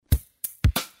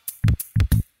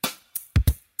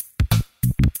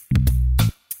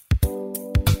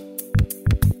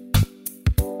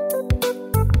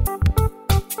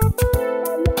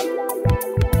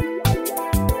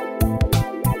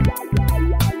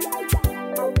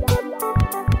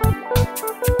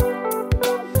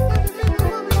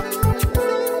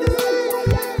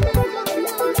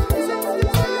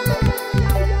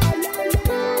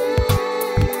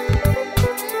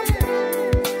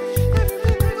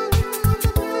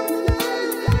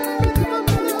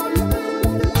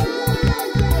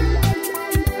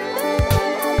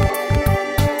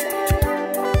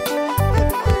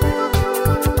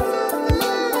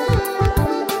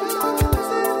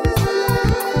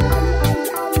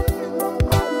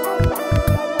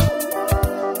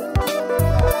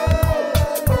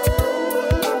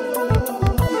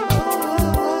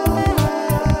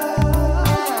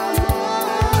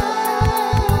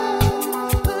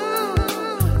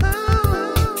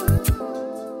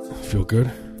feel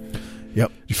good?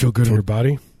 Yep. You feel good in your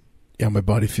body? Yeah, my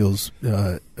body feels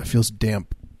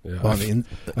damp on the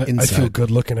inside. I feel good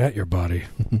looking at your body.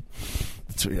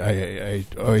 I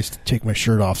always take my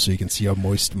shirt off so you can see how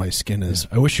moist my skin is.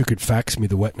 I wish you could fax me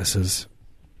the wetnesses.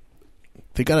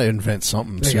 They got to invent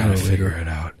something. They got to figure it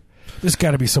out. There's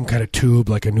got to be some kind of tube,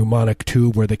 like a pneumonic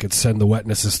tube, where they could send the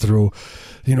wetnesses through.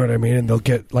 You know what I mean? And they'll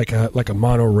get like a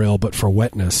monorail, but for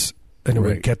wetness, and it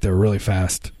would get there really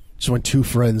fast. So when two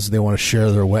friends, they want to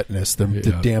share their wetness, the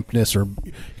dampness, or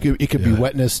it could be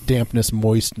wetness, dampness,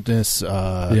 moistness,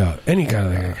 any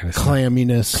kind of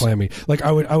clamminess, clammy. Like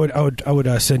I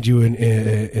would send you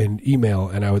an email,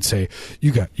 and I would say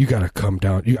you got to come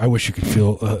down. I wish you could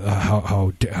feel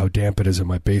how damp it is in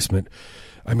my basement.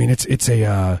 I mean, it's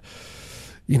a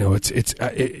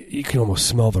you can almost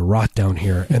smell the rot down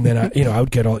here, and then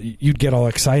you'd get all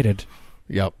excited.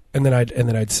 Yep. And then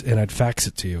I'd fax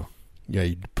it to you. Yeah,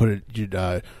 you'd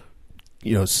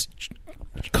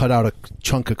cut out a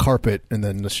chunk of carpet and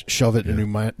then shove it in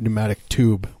a pneumatic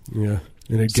tube. Yeah,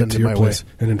 and it'd get to your place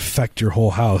and infect your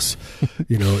whole house.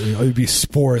 It would be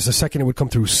spores. The second it would come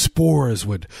through, spores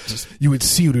you would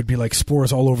see it would be like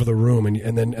spores all over the room,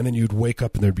 and then you'd wake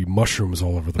up and there'd be mushrooms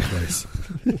all over the place,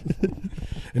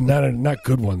 and not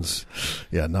good ones.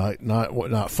 Yeah,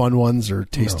 not fun ones or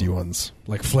tasty ones,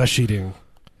 like flesh eating.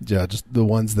 Yeah, just the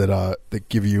ones that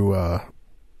give you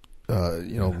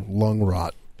lung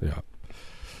rot. Yeah,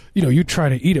 you try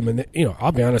to eat them, and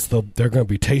I'll be honest, they're going to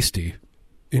be tasty.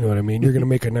 You know what I mean? You're going to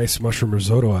make a nice mushroom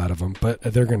risotto out of them, but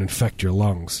they're going to infect your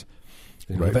lungs.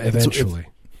 Eventually,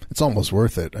 it's almost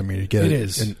worth it. I mean, you get it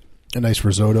is a nice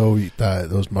risotto.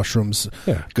 Those mushrooms,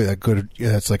 good.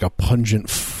 It's like a pungent,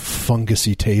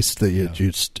 fungusy taste that you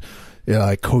just. Yeah,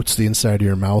 it coats the inside of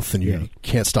your mouth, and you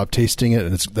can't stop tasting it,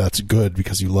 and that's good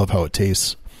because you love how it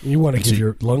tastes. You want to give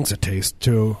your lungs a taste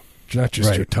too, not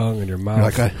just your tongue and your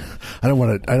mouth. Like I don't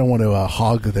want to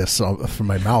hog this from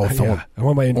my mouth. I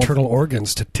want my internal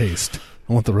organs to taste.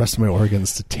 I want the rest of my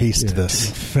organs to taste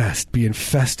this. To be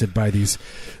infested by these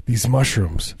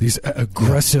mushrooms, these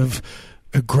aggressive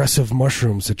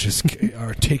mushrooms that just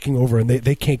are taking over, and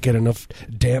they can't get enough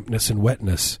dampness and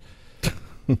wetness.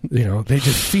 They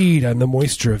just feed on the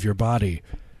moisture of your body.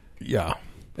 Yeah.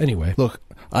 Anyway. Look,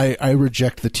 I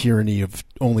reject the tyranny of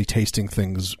only tasting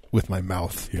things with my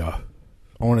mouth. Yeah.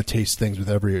 I want to taste things with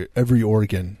every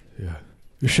organ. Yeah.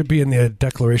 It should be in the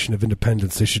Declaration of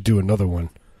Independence. They should do another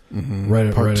one.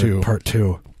 Mm-hmm. Part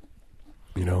two.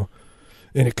 And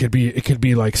it could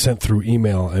be like sent through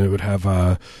email, and it would have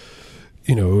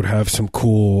it would have some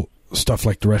cool stuff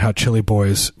like the Red Hot Chili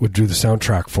Boys would do the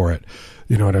soundtrack for it.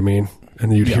 You know what I mean? And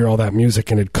then you'd hear all that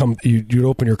music, and you'd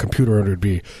open your computer, and it would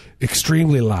be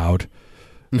extremely loud,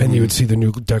 and you would see the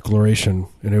new declaration,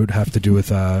 and it would have to do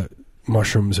with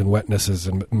mushrooms and wetnesses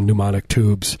and pneumonic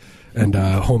tubes and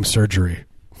home surgery.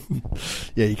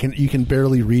 Yeah, you can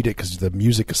barely read it because the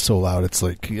music is so loud. It's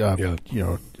like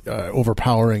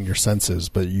overpowering your senses,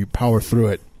 but you power through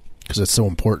it because it's so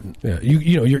important. Yeah,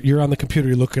 you're on the computer.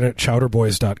 You're looking at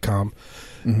chowderboys.com.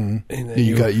 Mm-hmm. And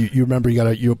you remember you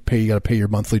gotta pay your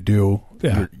monthly due.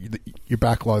 Yeah, your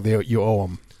backlog you owe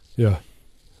them. Yeah,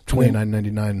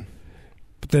 $29.99.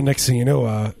 But then next thing you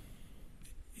know,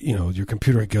 your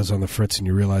computer goes on the fritz, and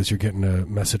you realize you're getting a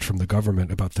message from the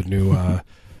government about the new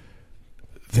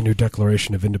the new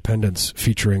Declaration of Independence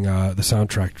featuring the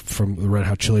soundtrack from the Red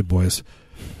Hot Chili Boys.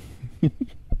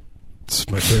 It's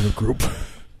my favorite group.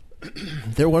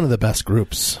 They're one of the best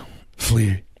groups.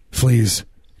 Fleas.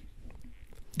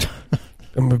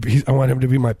 I want him to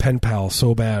be my pen pal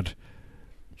so bad.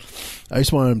 I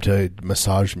just want him to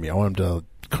massage me. I want him to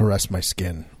caress my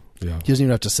skin. Yeah. He doesn't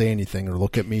even have to say anything or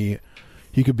look at me.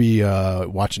 He could be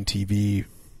watching TV.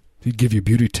 He'd give you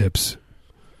beauty tips.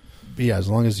 Yeah, as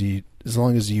long as he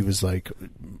was like,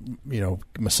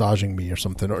 massaging me or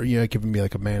something, or giving me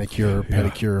like a manicure,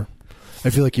 pedicure. I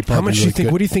feel like he probably. How much do you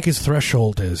think? What do you think his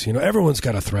threshold is? Everyone's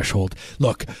got a threshold.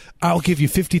 Look, I'll give you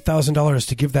 $50,000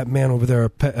 to give that man over there a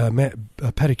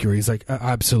pedicure. He's like,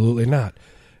 absolutely not.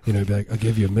 He'd be like, I'll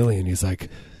give you $1 million. He's like,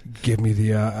 give me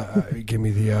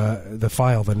the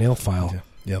file, the nail file.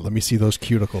 Yeah, let me see those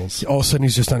cuticles. All of a sudden,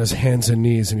 he's just on his hands and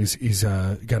knees, and he's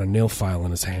got a nail file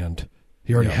in his hand.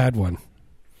 He already had one.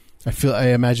 I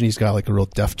imagine he's got like a real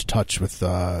deft touch with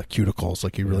cuticles.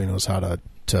 Like he really knows how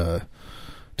to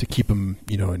keep them,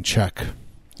 in check.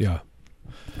 Yeah.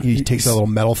 He takes that little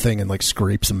metal thing and like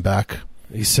scrapes them back.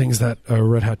 He sings that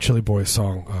Red Hot Chili Boys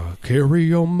song,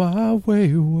 "Carry on my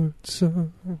wayward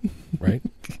son." Right?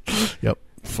 Yep.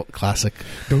 Classic.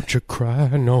 Don't you cry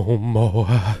no more.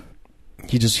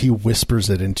 He whispers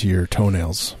it into your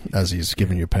toenails as he's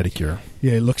giving you a pedicure.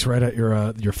 Yeah, he looks right at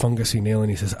your fungusy nail and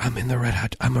he says, I'm a red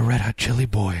hot chili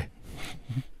boy.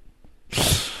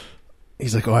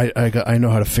 He's like, I know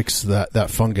how to fix that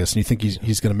fungus, and you think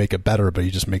he's going to make it better, but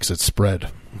he just makes it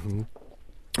spread. Mm-hmm.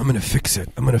 I'm going to fix it.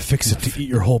 I'm going to fix it to eat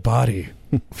your whole body.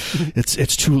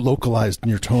 It's too localized in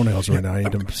your toenails right now. I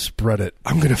need to spread it.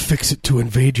 I'm going to fix it to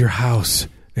invade your house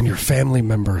and your family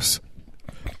members.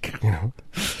 You know,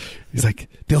 he's like,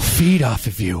 they'll feed off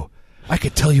of you. I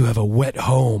could tell you have a wet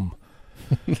home.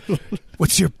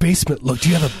 What's your basement look? Do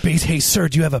you have a base? Hey, sir,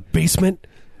 do you have a basement?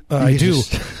 I do.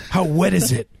 How wet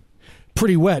is it?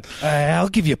 Pretty wet. I'll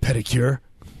give you a pedicure.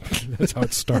 That's how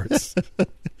it starts.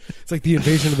 It's like the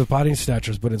Invasion of the Body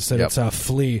Snatchers, but instead it's a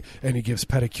flea, and he gives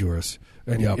pedicures,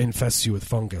 and he infests you with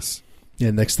fungus.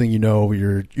 Yeah. Next thing you know,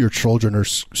 your children are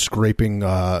scraping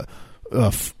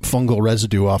fungal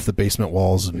residue off the basement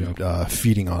walls and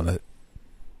feeding on it.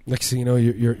 Next thing you know,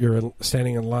 you're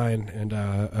standing in line, and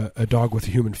a dog with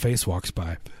a human face walks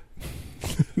by.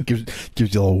 gives you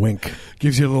a little wink.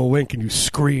 Gives you a little wink, and you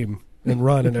scream and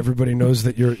run, and everybody knows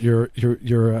that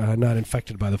you're not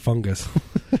infected by the fungus.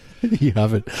 You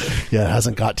haven't. Yeah, it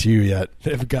hasn't got to you yet.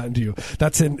 They haven't gotten to you.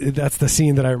 That's the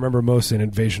scene that I remember most in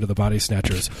Invasion of the Body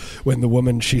Snatchers, when the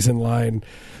woman, she's in line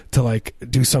to like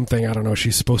do something. I don't know.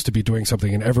 She's supposed to be doing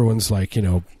something, and everyone's like, you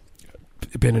know,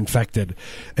 been infected,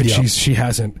 and she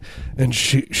hasn't, and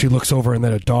she looks over, and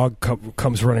then a dog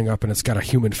comes running up, and it's got a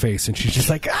human face, and she's just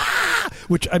like, ah!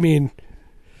 Which, I mean,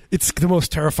 it's the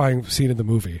most terrifying scene in the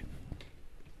movie.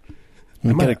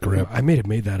 I might have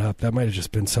made that up. That might have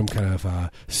just been some kind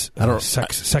of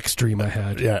sex dream I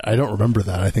had. Yeah, I don't remember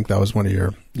that. I think that was one of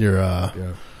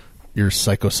your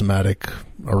psychosomatic,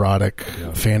 erotic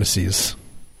fantasies.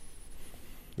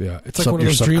 Yeah, it's like one of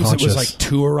those dreams that was like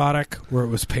too erotic, where it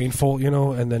was painful, you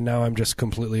know. And then now I'm just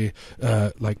completely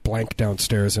like blank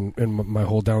downstairs, and my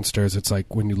whole downstairs. It's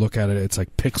like when you look at it, it's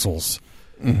like pixels.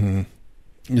 Mm-hmm.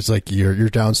 It's like your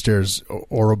downstairs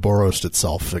Ouroboros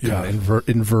itself. It kind of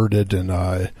inverted,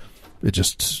 and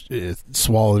it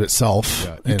swallowed itself.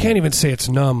 Yeah. You can't even say it's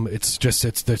numb. It's just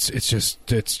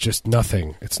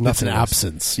nothing. It's nothing. It's an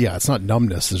absence. Yeah, it's not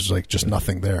numbness. There's like just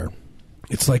nothing there.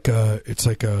 It's like a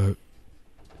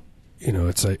you know,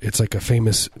 it's like a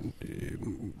famous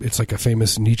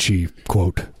Nietzsche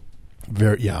quote.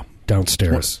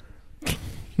 Downstairs.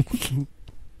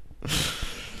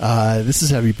 This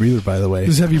is Heavy Breather, by the way.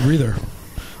 This is Heavy Breather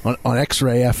on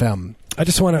X-Ray FM. I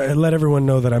just want to let everyone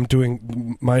know that I'm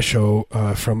doing my show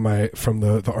from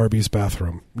the Arby's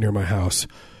bathroom near my house,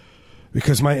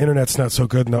 because my internet's not so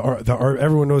good. And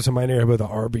everyone knows in my neighborhood the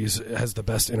Arby's has the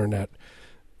best internet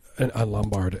on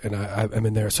Lombard, and I'm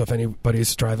in there. So if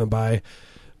anybody's driving by,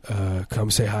 come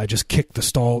say hi. Just kick the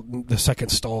second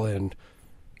stall in.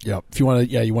 Yeah, if you want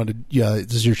to,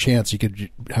 this is your chance. You could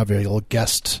have a little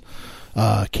guest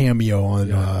cameo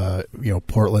on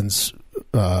Portland's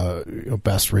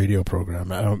best radio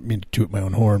program. I don't mean to toot my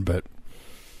own horn, but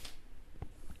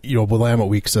Willamette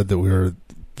Week said that we were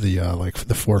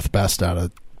the fourth best out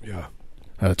of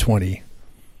 20.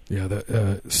 Yeah,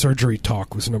 the surgery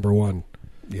talk was number one.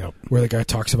 Yep. Where the guy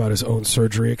talks about his own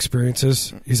surgery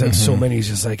experiences. He's had so many. He's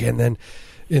just like, and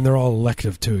they're all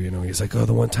elective too. You know, he's like,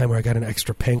 the one time where I got an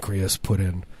extra pancreas put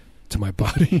in to my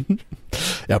body.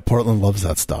 Yeah, Portland loves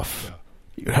that stuff.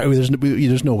 Yeah.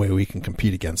 There's no way we can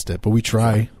compete against it, but we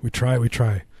try. We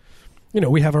try. You know,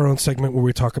 we have our own segment where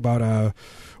we talk about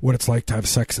what it's like to have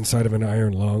sex inside of an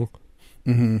iron lung.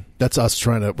 Mm-hmm. That's us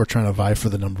we're trying to vie for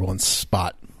the number one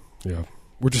spot. Yeah,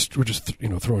 we're just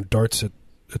throwing darts at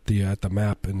the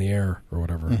map in the air or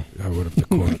whatever.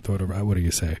 What do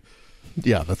you say?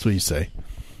 Yeah, that's what you say.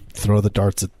 Throw the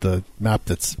darts at the map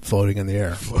that's floating in the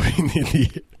air. Floating in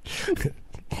the air.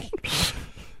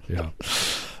 Yeah.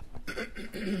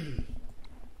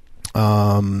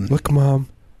 Look, Mom,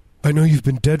 I know you've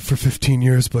been dead for 15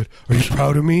 years, but are you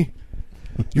proud of me?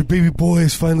 Your baby boy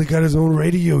has finally got his own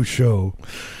radio show.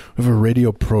 We have a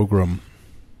radio program.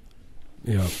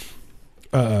 Yeah.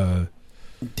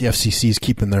 The FCC's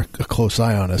keeping a close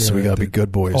eye on us, so we got to be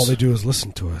good boys. All they do is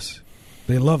listen to us.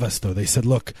 They love us, though. They said,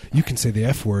 look, you can say the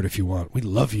F word if you want. We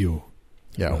love you.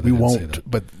 Yeah, no, we won't,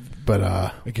 but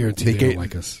I guarantee they don't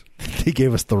like us. They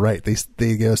gave us the right. They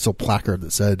gave us a placard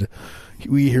that said,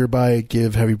 we hereby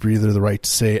give Heavy Breather the right to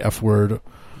say F word,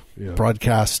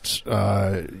 broadcast,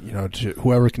 to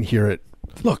whoever can hear it.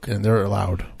 Look. And they're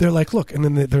allowed. They're like, look, and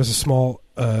then there's a small,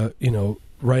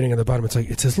 writing at the bottom.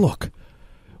 It says, look,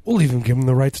 we'll even give them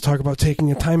the right to talk about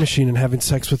taking a time machine and having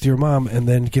sex with your mom and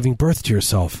then giving birth to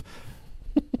yourself.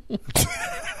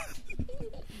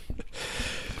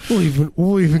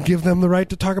 We'll even give them the right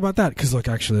to talk about that, because look,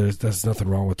 actually, there's nothing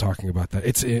wrong with talking about that.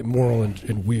 It's immoral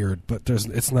and weird, but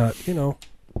it's not.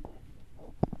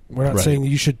 We're not saying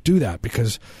you should do that,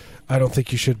 because I don't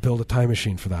think you should build a time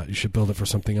machine for that. You should build it for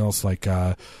something else, like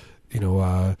doing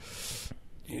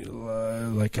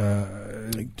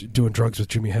drugs with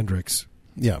Jimi Hendrix.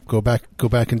 Yeah, go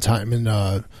back in time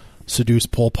and seduce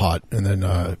Pol Pot, and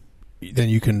then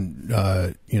you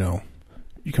can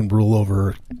you can rule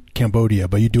over Cambodia,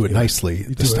 but you do it nicely.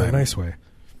 You do it in a nice way.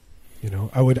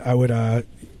 I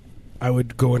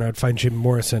would go and I'd find Jim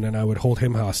Morrison and I would hold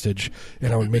him hostage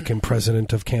and I would make him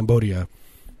president of Cambodia,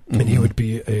 and he would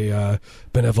be a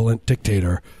benevolent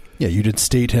dictator. Yeah, you'd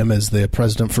instate him as the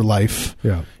president for life.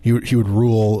 Yeah, he would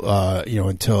rule,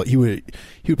 until he would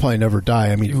probably never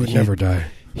die. I mean, he would never die.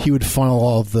 He would funnel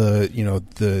all of the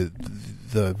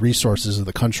the resources of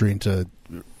the country into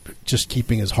just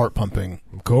keeping his heart pumping.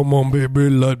 Come on, baby,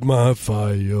 light my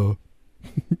fire.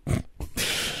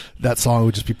 That song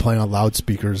would just be playing on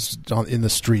loudspeakers in the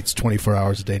streets 24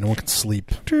 hours a day. No one can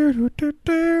sleep.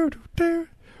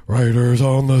 Riders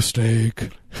on the stake,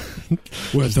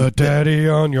 with a daddy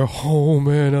on your home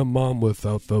and a mom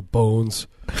without the bones,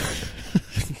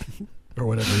 or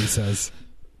whatever he says.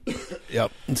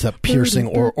 Yep, it's that piercing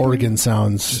organ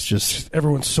sounds. Just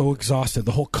everyone's so exhausted.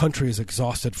 The whole country is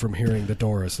exhausted from hearing the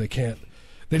Doors. They can't.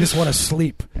 They just want to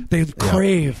sleep. They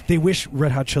crave. Yep. They wish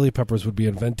Red Hot Chili Peppers would be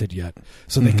invented yet,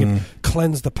 so they could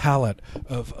cleanse the palate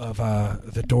of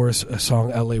the Doors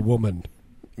song "L.A. Woman."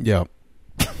 Yeah.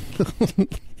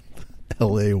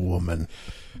 L.A. Woman.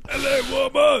 L.A.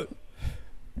 Woman.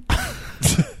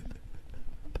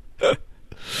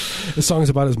 The song is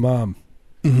about his mom,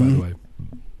 by the way.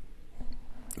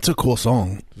 It's a cool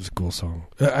song. It's a cool song.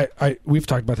 We've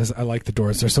talked about this. I like the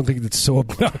Doors. There's something that's so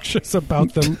obnoxious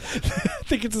about them. I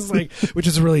think it's just like, which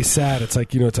is really sad. It's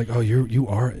like, it's like, oh,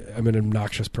 I'm an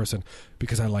obnoxious person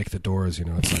because I like the Doors.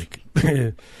 It's like,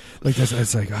 like this.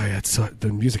 It's like, oh yeah,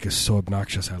 the music is so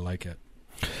obnoxious. I like it.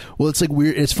 Well, it's like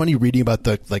weird. It's funny reading about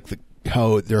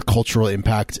how their cultural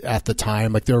impact at the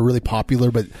time. Like they were really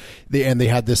popular, but they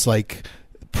had this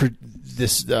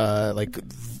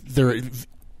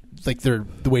the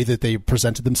way that they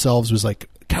presented themselves was like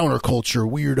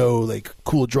counterculture, weirdo, like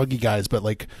cool druggy guys, but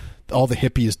like all the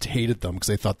hippies hated them because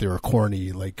they thought they were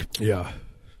corny, like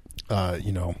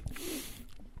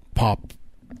pop.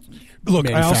 Look,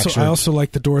 I also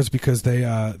like the Doors because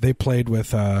they played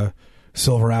with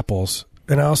Silver Apples,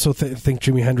 and I also think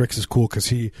Jimi Hendrix is cool because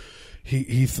he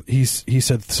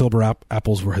said Silver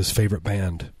Apples were his favorite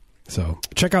band. So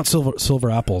check out Silver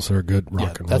Apples. They're a good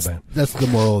rock and roll band. That's the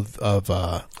moral of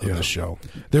the show.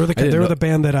 They were the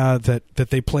band that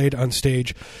they played on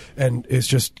stage, and is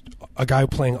just a guy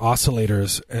playing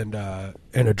oscillators and a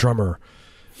drummer,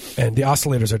 and the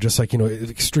oscillators are just like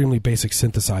extremely basic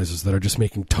synthesizers that are just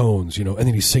making tones, and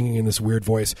then he's singing in this weird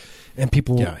voice, and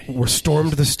people were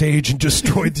stormed the stage and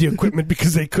destroyed the equipment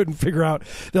because they couldn't figure out.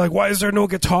 They're like, why is there no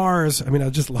guitars? I mean, I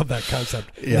just love that concept.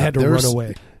 Yeah, they had to run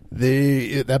away.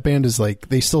 That band is like,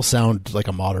 they still sound like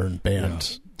a modern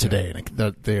band today.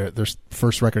 Yeah. Their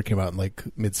first record came out in like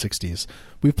mid '60s.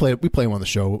 We play them on the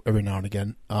show every now and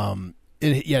again.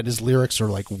 His lyrics are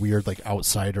like weird, like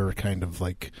outsider kind of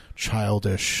like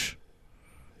childish.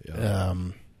 Yeah.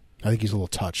 I think he's a little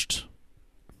touched.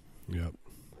 Yep.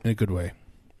 In a good way.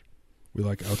 We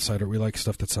like outsider. We like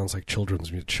stuff that sounds like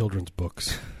children's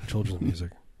books, children's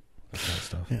music, that kind of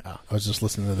stuff. Yeah. I was just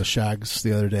listening to the Shags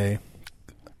the other day.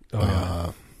 Oh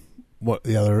yeah.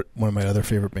 One of my other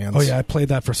favorite bands. Oh yeah, I played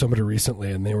that for somebody recently,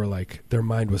 and they were like, their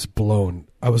mind was blown.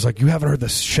 I was like, you haven't heard the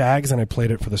Shags, and I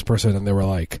played it for this person, and they were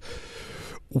like,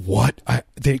 what?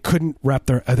 They couldn't wrap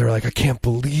they're like, I can't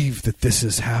believe that this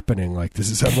is happening. Like this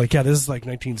is, I'm like, yeah, this is like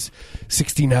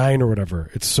 1969 or whatever.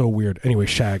 It's so weird. Anyway,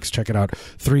 Shags, check it out.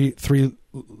 Three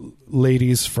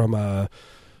ladies from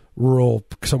rural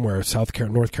somewhere,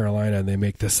 North Carolina, and they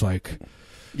make this like.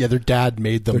 Yeah, their dad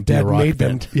made them. Their dad made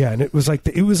them. Yeah, and it was like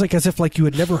as if like you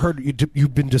had never heard.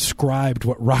 You've been described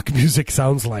what rock music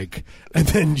sounds like, and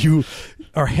then you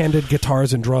are handed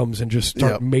guitars and drums and just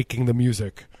start making the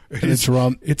music. It's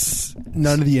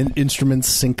none of the instruments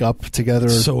sync up together.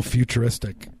 So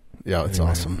futuristic. Yeah, it's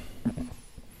awesome.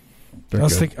 I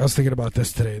was thinking about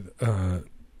this today.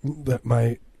 That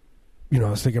I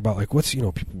was thinking about like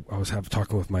people. I was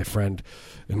talking with my friend,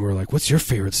 and we were like, "What's your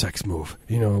favorite sex move?"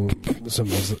 He was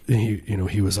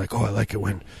like, "Oh, I like it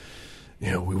when,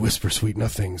 we whisper sweet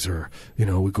nothings, or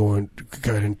we go and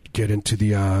get into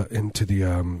the into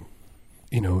the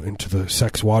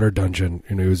sex water dungeon."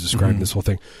 He was describing this whole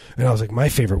thing, and I was like, "My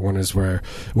favorite one is where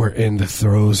when you're in the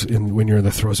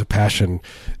throes of passion,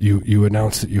 you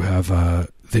announce that you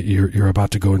have that you're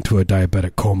about to go into a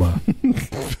diabetic coma.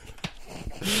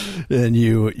 And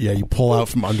you pull out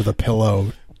from under the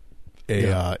pillow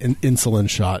an insulin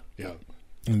shot. Yeah.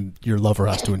 And your lover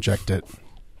has to inject it.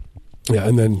 Yeah,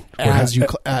 and then as you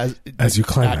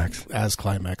climax,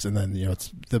 and then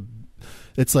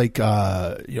it's like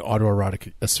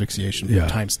autoerotic asphyxiation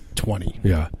times 20.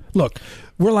 Yeah, look,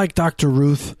 we're like Dr.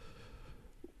 Ruth.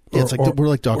 We're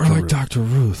like Dr.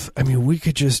 Ruth. I mean, we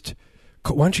could just.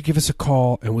 Why don't you give us a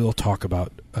call and we'll talk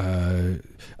about.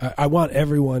 I want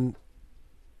everyone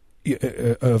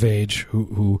of age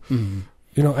who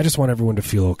I just want everyone to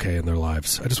feel okay in their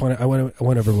lives. I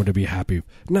want everyone to be happy,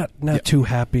 not too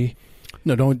happy.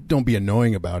 No, don't be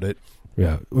annoying about it.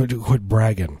 Yeah, quit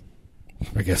bragging,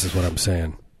 I guess is what I'm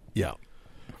saying. Yeah,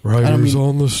 riders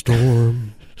on the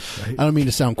storm. Right? I don't mean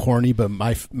to sound corny, but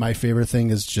my favorite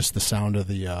thing is just the sound of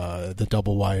the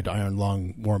double wide iron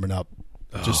lung warming up.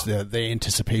 Oh. Just the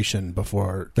anticipation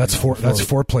before. That's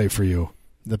foreplay for you.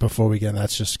 Before we get,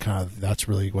 that's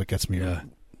really what gets me.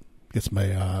 Gets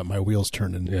my wheels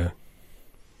turning. Yeah.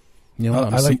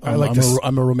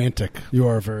 I'm a romantic. You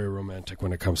are very romantic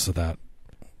when it comes to that.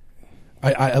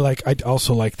 I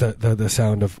also like the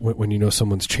sound of when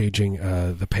someone's changing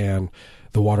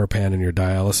the water pan in your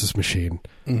dialysis machine.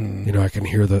 Mm-hmm. I can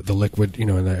hear the liquid.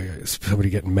 And somebody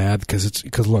getting mad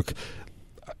because look,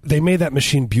 they made that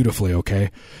machine beautifully. Okay,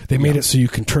 they made it so you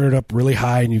can turn it up really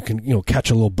high and you can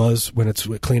catch a little buzz when it's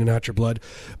cleaning out your blood.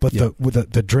 But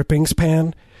the drippings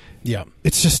pan,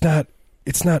 it's just not.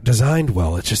 It's not designed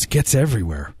well. It just gets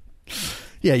everywhere.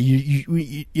 Yeah,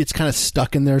 it's kind of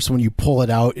stuck in there. So when you pull it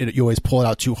out, you always pull it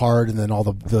out too hard, and then all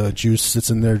the juice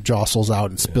sits in there, jostles out,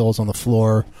 and spills on the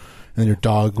floor. And then your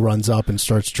dog runs up and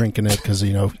starts drinking it because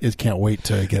it can't wait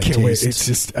to get a taste. It's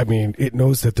just, it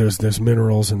knows that there's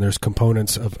minerals and there's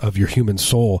components of your human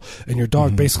soul, and your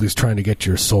dog basically is trying to get to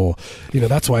your soul.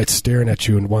 That's why it's staring at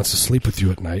you and wants to sleep with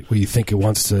you at night. Where you think it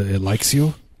likes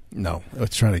you. No,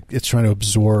 it's trying to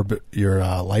absorb your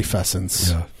life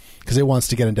essence. Yeah. Because it wants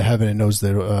to get into heaven and knows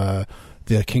that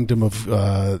the kingdom of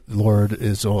Lord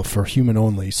is for human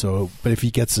only. So, but if he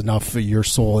gets enough of your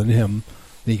soul in him,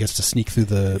 then he gets to sneak through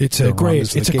the. It's a gray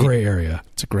area.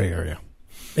 It's a gray area,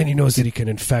 and he knows that he can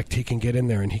infect. He can get in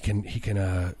there, and he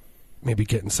can maybe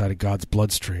get inside of God's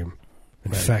bloodstream,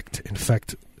 infect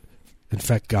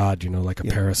God. Like a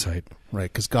parasite. Right,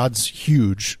 because God's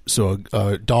huge, so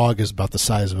a dog is about the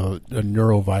size of a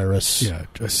neurovirus. Yeah,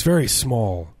 it's very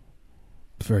small.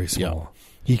 Very small. Yeah.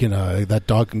 He can that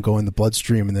dog can go in the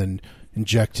bloodstream and then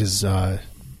inject his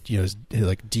his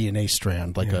like DNA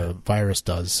strand like a virus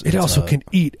does. It also can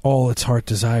eat all its heart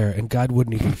desire, and God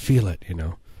wouldn't even feel it.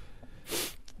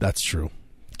 That's true.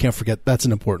 Can't forget that's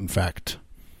an important fact.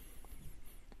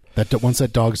 That once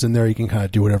that dog's in there, he can kind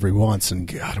of do whatever he wants. And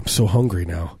God, I'm so hungry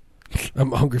now.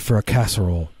 I'm hungry for a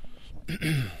casserole.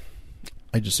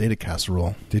 I just ate a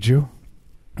casserole. Did you?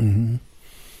 Mm-hmm.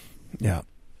 Yeah.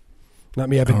 Not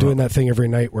me. I've been doing that thing every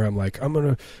night where I'm like,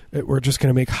 we're just going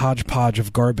to make hodgepodge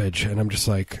of garbage. And I'm just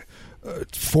like,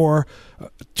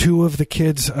 two of the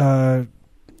kids,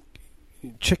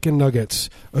 chicken nuggets,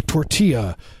 a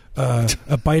tortilla,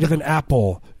 a bite of an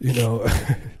apple,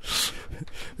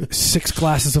 6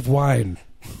 glasses of wine.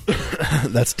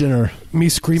 That's dinner. Me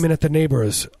screaming at the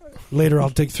neighbors. Later I'll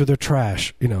dig through their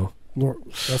trash.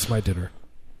 That's my dinner.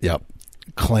 Yep.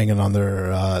 Clanging on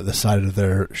their the side of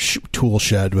their tool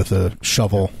shed with a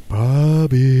shovel.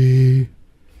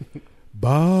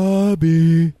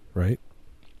 Bobby, right?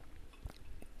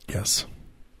 Yes,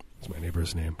 that's my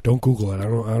neighbor's name. Don't Google it. I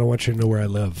don't want you to know where I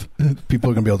live. People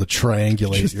are gonna be able to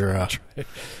triangulate your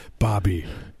Bobby.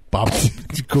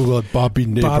 Google it. Bobby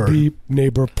neighbor. Bobby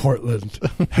neighbor Portland.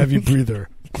 Heavy breather.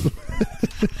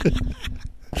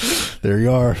 There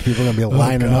you are. People are gonna be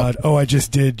lining up. Oh, I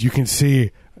just did. You can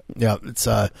see. Yeah, it's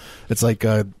like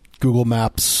Google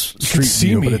Maps Street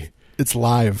View, but it's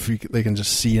live. They can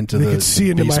just see into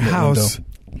my house.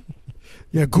 Window.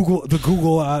 Yeah,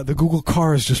 the Google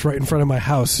car is just right in front of my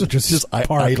house, just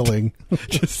idling,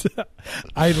 just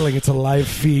idling. It's a live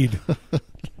feed.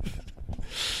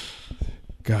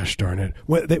 Gosh darn it!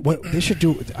 What they should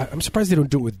do? I'm surprised they don't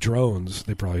do it with drones.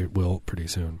 They probably will pretty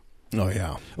soon. Oh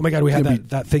yeah. Oh my God, we had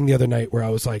that thing the other night where I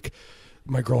was like,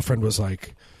 my girlfriend was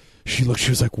like. She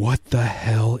was like, what the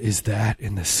hell is that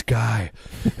in the sky?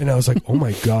 And I was like, oh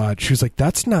my God. She was like,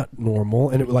 that's not normal.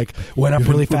 And it went up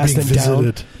really fast and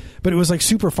down. But it was like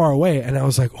super far away. And I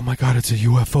was like, oh my God, it's a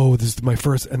UFO. This is my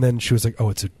first. And then she was like,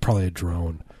 oh, it's probably a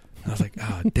drone. And I was like,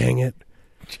 ah, dang it.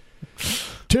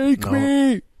 Take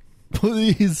me.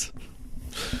 Please.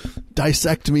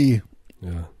 Dissect me.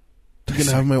 Yeah. You can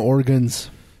have my organs.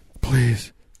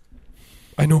 Please.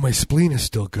 I know my spleen is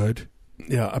still good.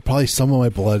 Yeah, probably some of my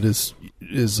blood is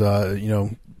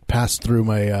passed through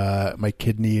my my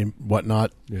kidney and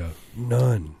whatnot. Yeah,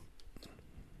 none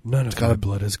of my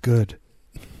blood is good.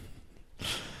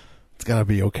 It's gotta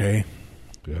be okay.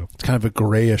 Yeah, it's kind of a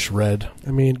grayish red.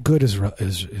 I mean, good is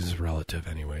relative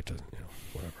anyway. It doesn't,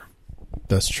 whatever.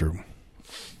 That's true.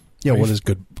 Yeah, what is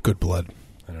good blood?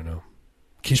 I don't know.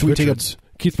 Keith Richards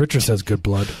has good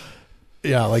blood.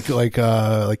 Yeah, like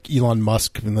Elon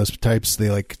Musk and those types.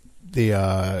 They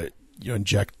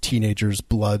inject teenagers'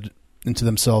 blood into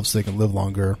themselves so they can live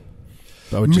longer.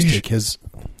 I would just take his.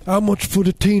 How much for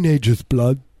the teenager's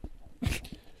blood?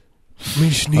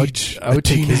 Mish needs I would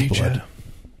take his blood.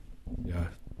 Yeah,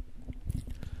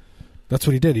 that's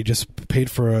what he did. He just paid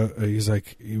for he just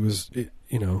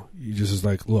was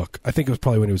like, look. I think it was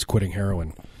probably when he was quitting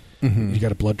heroin. Mm-hmm. He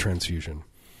got a blood transfusion.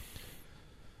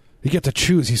 You get to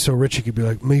choose. He's so rich, he could be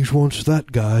like, Mish wants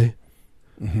that guy.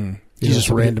 Mm-hmm. He's just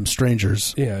random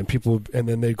strangers. Yeah, and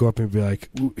then they'd go up and be like,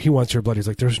 he wants your blood. He's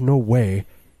like, there's no way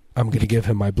I'm going to give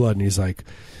him my blood. And he's like,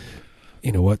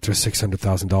 you know what? There's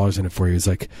 $600,000 in it for you. He's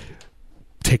like,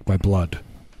 take my blood.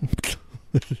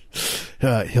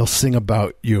 He'll sing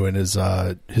about you in his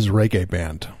reggae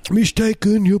band. Mish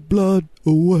taking your blood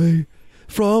away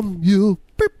from you.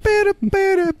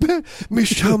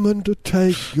 Mish coming to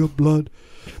take your blood.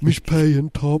 Mish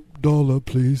paying top dollar,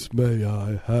 please, may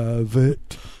I have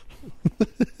it?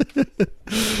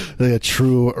 Like a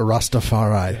true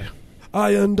Rastafari.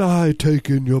 I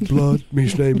taking your blood.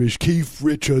 Mish name is Keith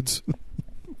Richards.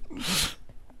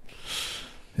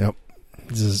 Yep.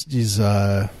 He's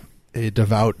a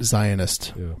devout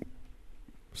Zionist. Yeah.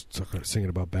 Singing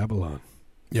about Babylon.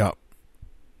 Yep.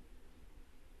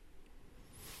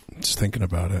 Just thinking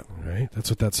about it. Right?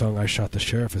 That's what that song I Shot the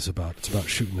Sheriff is about. It's about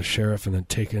shooting the sheriff and then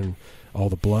taking all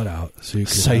the blood out so you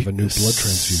can have a new blood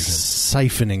transfusion.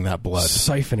 Siphoning that blood.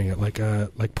 Siphoning it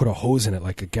like put a hose in it,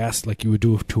 like a gas, like you would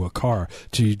do to a car,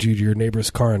 to your neighbor's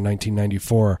car in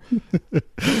 1994. Yeah,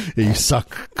 you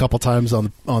suck a couple times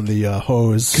on the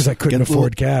hose. Because I couldn't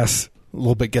afford gas. A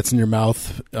little bit gets in your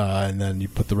mouth, and then you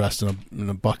put the rest in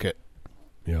a bucket.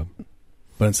 Yeah.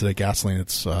 But instead of gasoline,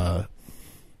 it's the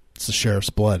sheriff's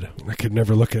blood. I could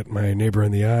never look at my neighbor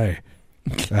in the eye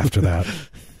after that.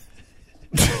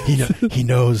 He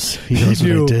knows. He knows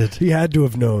what I did. He had to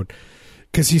have known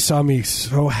because he saw me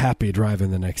so happy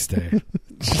driving the next day.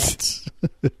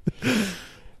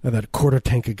 And that quarter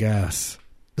tank of gas.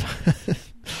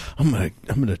 I'm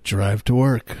gonna drive to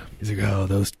work. He's like, oh,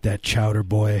 that Chowder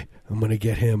Boy. I'm gonna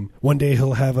get him. One day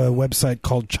he'll have a website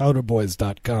called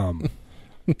chowderboys.com.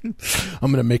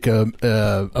 I'm gonna make a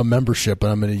membership,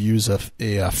 and I'm gonna use a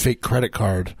fake credit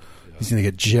card. He's going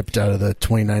to get gypped out of the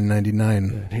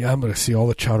 $29.99. Yeah, I'm going to see all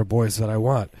the Chowder Boys that I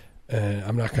want, and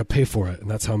I'm not going to pay for it,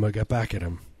 and that's how I'm going to get back at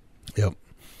him. Yep.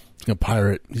 He's going to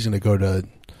pirate. He's going to go to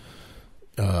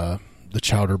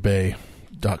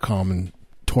thechowderbay.com and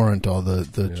torrent all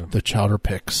the chowder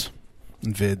pics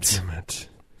and vids. Damn it.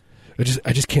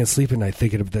 I just can't sleep at night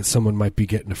thinking that someone might be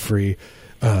getting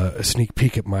a sneak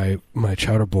peek at my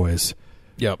Chowder Boys.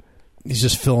 Yep. He's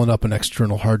just filling up an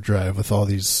external hard drive with all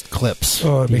these clips.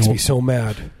 Oh, it makes me so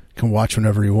mad. Can watch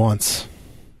whenever he wants.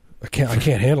 I can't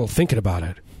handle thinking about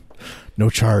it. No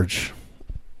charge.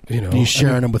 He's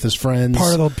sharing them with his friends.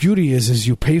 Part of the beauty is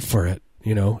you pay for it.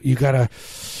 You gotta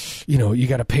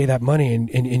pay that money,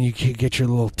 and you can get your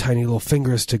little tiny little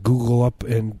fingers to Google up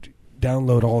and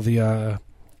download all the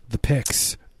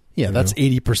pics. Yeah, that's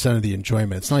 80% of the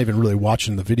enjoyment. It's not even really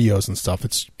watching the videos and stuff.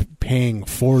 It's paying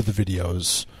for the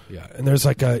videos. Yeah, and there's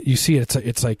you see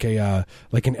it's like an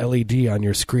LED on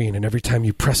your screen, and every time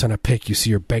you press on a pic, you see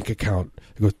your bank account.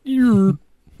 It goes,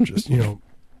 just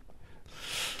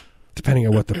depending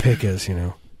on what the pic is,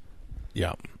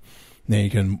 Yeah. Then you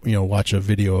can watch a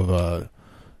video of a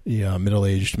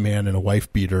middle-aged man in a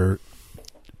wife beater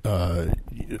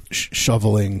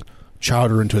shoveling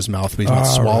chowder into his mouth, but he's not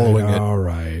swallowing it. All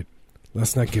right,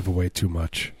 let's not give away too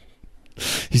much.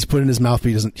 He's put it in his mouth,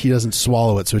 but he doesn't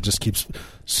swallow it, so it just keeps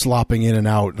slopping in and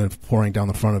out and pouring down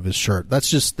the front of his shirt. That's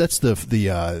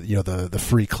the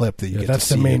free clip that you get. That's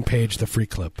to see. The main page, the free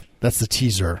clip. That's the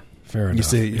teaser. Fair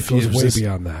enough. It goes way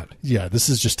beyond that. Yeah, this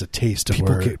is just a taste of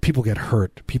people get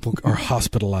hurt. People are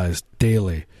hospitalized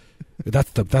daily.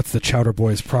 That's the Chowder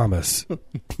Boys promise.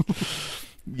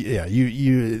 Yeah,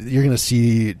 you're going to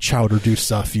see Chowder do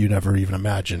stuff you never even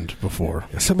imagined before.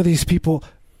 Some of these people,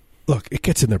 look, it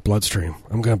gets in their bloodstream.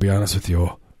 I'm going to be honest with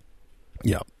you.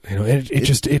 Yeah,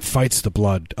 it fights the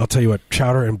blood. I'll tell you what,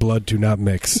 chowder and blood do not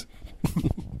mix.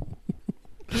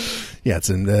 Yeah, it's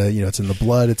in the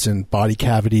blood. It's in body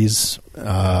cavities.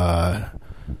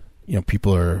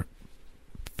 People are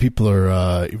People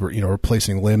are,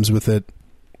 replacing limbs with it.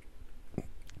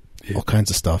 All kinds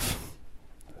of stuff.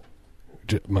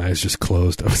 My eyes just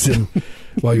closed. I was in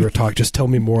while you were talking. Just tell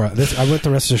me more. I want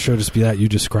the rest of the show just be that you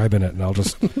describing it, and I'll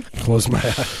just close my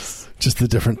eyes. Just the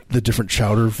different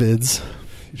chowder vids.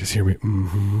 You just hear me.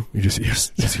 Mm-hmm. You just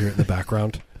hear it in the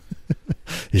background.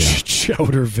 Yeah,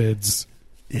 chowder vids.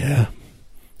 Yeah.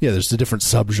 There's the different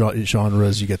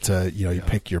subgenres. You get to you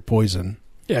pick your poison.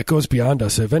 Yeah, it goes beyond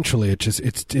us. Eventually, it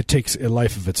takes a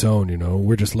life of its own.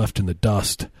 We're just left in the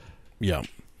dust. Yeah.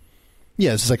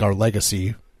 Yeah, this is like our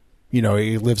legacy.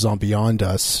 It lives on beyond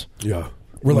us. Yeah.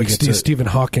 We're like Stephen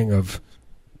Hawking of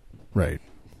that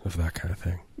kind of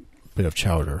thing. Bit of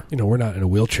chowder. We're not in a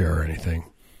wheelchair or anything.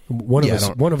 One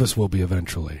of us will be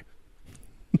eventually.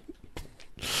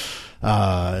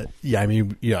 We'll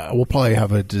probably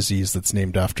have a disease that's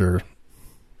named after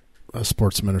a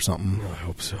sportsman or something. I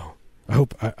hope so.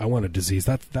 I want a disease.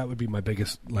 That would be my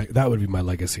biggest, that would be my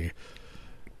legacy.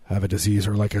 Have a disease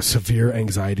or like a severe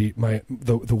anxiety,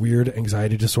 the weird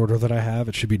anxiety disorder that I have,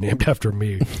 it should be named after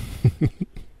me.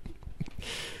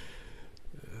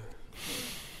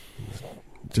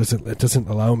 It doesn't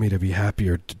allow me to be happy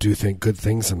or to do good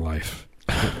things in life.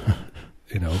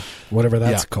 Whatever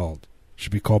that's called.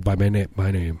 Should be called by my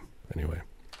name. Anyway.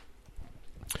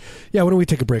 Yeah, why don't we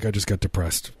take a break? I just got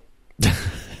depressed.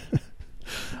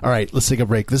 All right, let's take a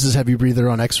break. This is Heavy Breather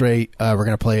on X-Ray. We're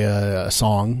going to play a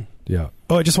song. Yeah.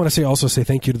 Oh, I just want to say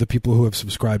thank you to the people who have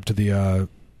subscribed to the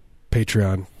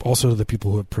Patreon. Also to the people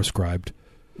who have prescribed.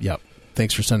 Yep.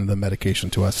 Thanks for sending the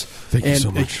medication to us. Thank you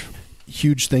so much.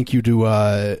 Huge thank you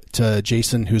to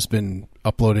Jason, who's been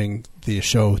uploading the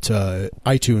show to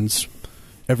iTunes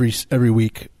every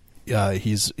week.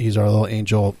 He's our little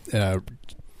angel.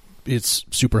 It's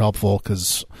super helpful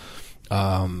because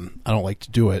I don't like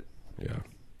to do it. Yeah.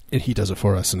 And he does it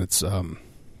for us, and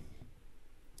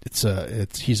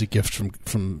he's a gift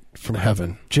from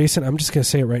heaven. Jason, I'm just going to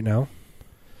say it right now.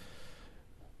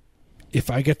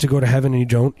 If I get to go to heaven and you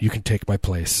don't, you can take my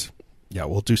place. Yeah,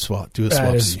 we'll do a swap.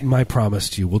 That is my promise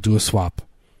to you. We'll do a swap.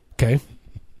 Okay?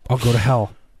 I'll go to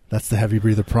hell. That's the Heavy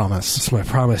Breather promise. It's my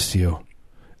promise to you.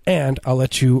 And I'll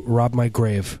let you rob my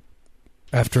grave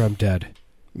after I'm dead.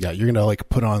 Yeah, you're going to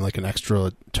put on an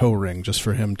extra toe ring just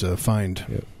for him to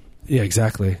find. Yeah,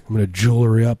 exactly. I'm going to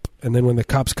jewelry up, and then when the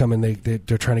cops come and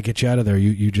they're trying to get you out of there,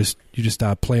 you just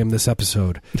play them this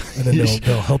episode, and then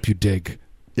they'll help you dig.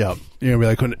 Yeah, you're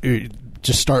going to be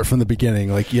just start from the beginning.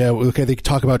 They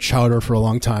talk about chowder for a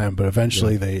long time, but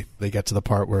eventually they get to the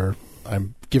part where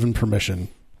I'm given permission.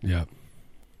 Yeah,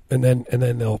 and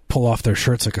then they'll pull off their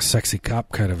shirts like a sexy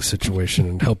cop kind of a situation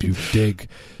and help you dig.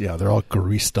 Yeah, they're all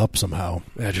greased up somehow.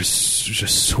 Yeah,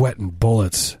 just sweating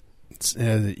bullets. It's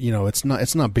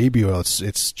not baby oil.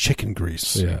 It's chicken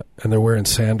grease. Yeah, and they're wearing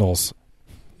sandals.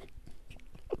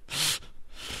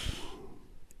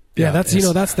 Yeah, that's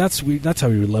how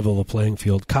we would level the playing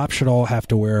field. Cops should all have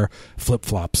to wear flip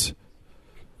flops.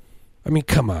 I mean,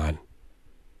 come on,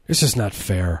 it's just not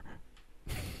fair.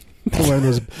 They're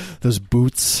wearing those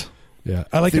boots. Yeah,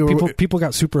 I like that people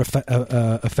got super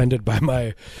offended by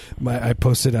my. I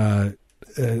posted a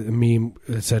meme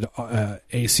that said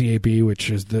ACAB, which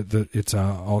is it's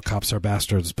all cops are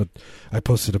bastards, but I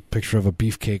posted a picture of a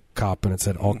beefcake cop and it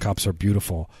said all cops are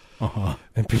beautiful. Uh-huh.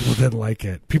 And people didn't like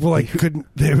it. People couldn't.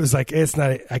 It was it's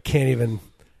not. I can't even.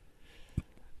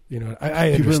 I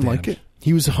understand. People didn't like it.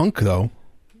 He was a hunk though.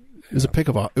 It was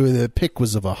the pic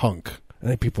was of a hunk. I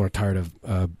think people are tired of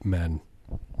men.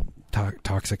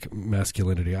 Toxic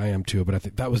masculinity. I am too, but I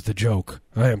think that was the joke.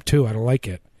 I am too. I don't like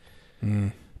it.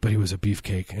 Mm. But he was a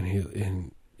beefcake,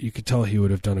 and you could tell he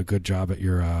would have done a good job at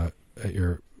your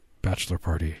bachelor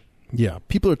party. Yeah,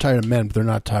 people are tired of men, but they're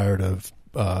not tired of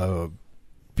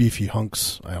beefy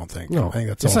hunks. I don't think. No, I think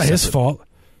that's it's not his fault.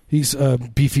 He's a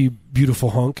beefy,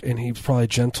 beautiful hunk, and he's probably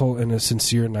gentle and a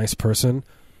sincere, nice person.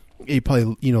 He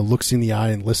probably looks in the eye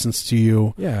and listens to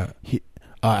you. Yeah, he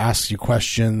asks you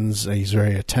questions. He's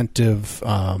very attentive.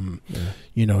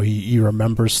 He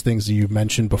remembers things that you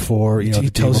mentioned before. He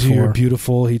tells you you're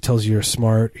beautiful. He tells you you're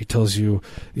smart. He tells you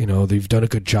that you've done a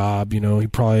good job. He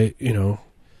probably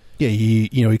Yeah,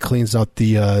 he cleans out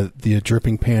the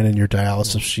dripping pan in your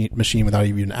dialysis machine without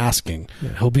even asking.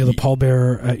 Yeah, he'll be the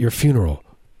pallbearer at your funeral.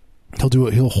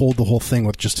 He'll hold the whole thing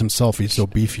with just himself. He's so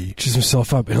beefy. Just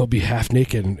himself up, and he'll be half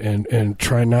naked and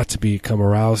try not to become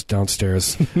aroused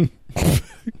downstairs.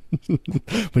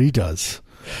 But he does.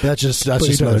 That's just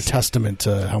another testament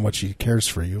to how much he cares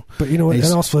for you. But you know what?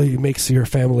 And also, he makes your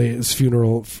family's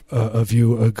funeral of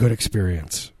you a good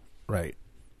experience. Right.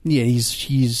 Yeah.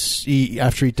 He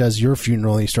after he does your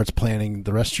funeral, he starts planning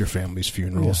the rest of your family's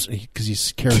funerals because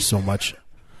he cares so much.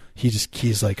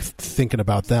 he's like thinking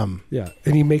about them. Yeah,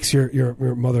 and he makes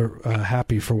your mother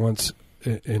happy for once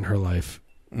in her life.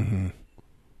 Mm-hmm.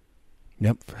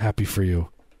 Yep, happy for you.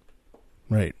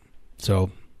 Right.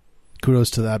 So, kudos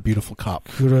to that beautiful cop.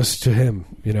 Kudos to him,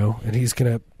 and he's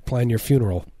gonna plan your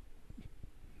funeral.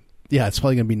 Yeah, it's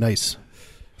probably gonna be nice.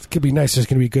 It's gonna be nice. There's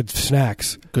gonna be good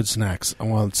snacks. Good snacks. I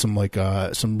want some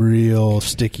some real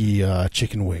sticky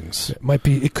chicken wings. It might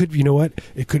be. It could. You know what?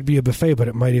 It could be a buffet, but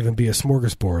it might even be a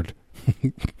smorgasbord.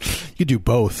 You could do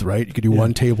both, right? You could do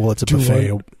one table. It's a buffet,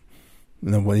 and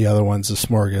then the other one's a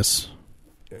smorgas.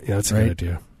 Yeah, that's a good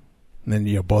idea. And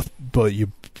then both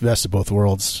you best of both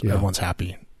worlds. Yeah. Everyone's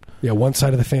happy. Yeah, one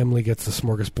side of the family gets the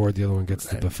smorgasbord, the other one gets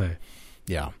the buffet.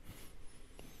 Yeah.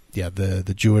 Yeah,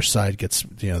 the Jewish side gets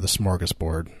the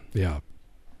smorgasbord. Yeah,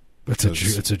 it's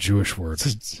a Jewish word.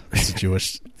 It's a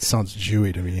Jewish. Sounds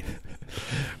Jewy to me.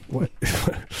 What?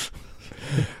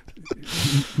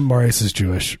 Marius is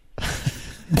Jewish.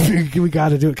 We got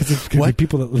to do it because there's going to be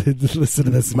people that listen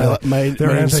to this.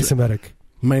 They're anti-Semitic.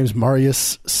 My name's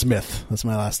Marius Smith. That's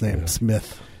my last name. Yeah.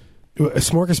 Smith. A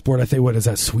smorgasbord, I think, what is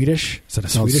that, Swedish? Is that a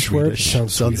Swedish word? It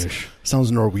sounds Swedish.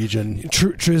 Sounds Norwegian.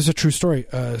 True, is a true story.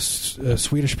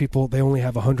 Swedish people, they only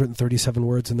have 137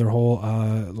 words in their whole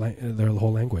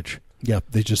language. Yeah,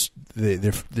 their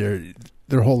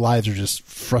whole lives are just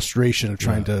frustration of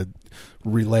trying to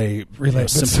relay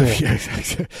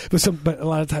simple. But a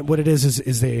lot of time, what it is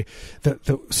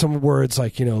some words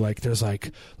like there's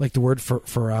like the word for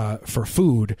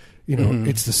food.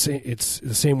 It's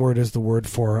the same word as the word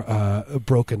for a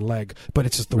broken leg, but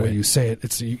it's just the way you say it.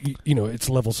 It's it's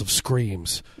levels of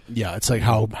screams. Yeah, it's like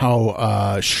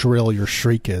how shrill your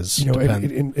shriek is.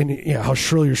 And how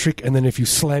shrill your shriek, and then if you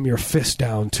slam your fist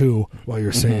down too while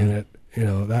you're saying it.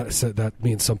 That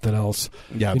means something else.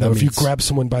 Yeah, if you grab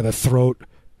someone by the throat,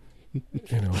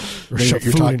 or shove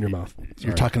food in your mouth.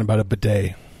 You're talking about a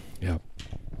bidet. Yeah.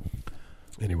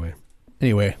 Anyway,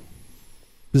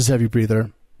 this is Heavy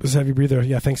Breather.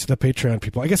 Yeah, thanks to the Patreon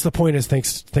people. I guess the point is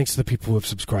thanks to the people who have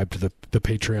subscribed to the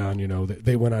Patreon.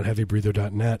 They went on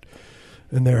heavybreather.net,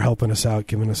 and they're helping us out,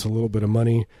 giving us a little bit of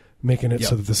money, making it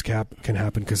so that this cap can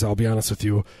happen. Because I'll be honest with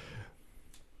you,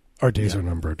 our days are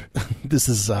numbered.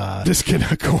 This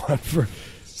cannot go on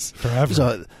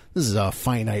forever. This is a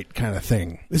finite kind of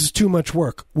thing. This is too much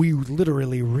work. We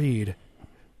literally we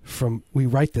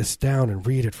write this down and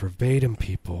read it verbatim,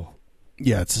 people.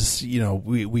 Yeah, it's just,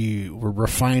 we're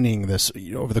refining this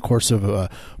over the course of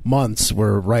months.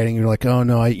 We're writing. You're like, oh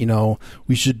no,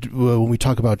 we should when we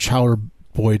talk about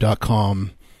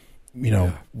chowderboy.com.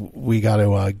 We got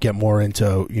to get more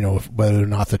into whether or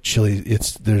not the chili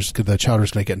the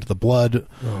chowder's going to get into the blood,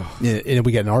 and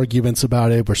we get in arguments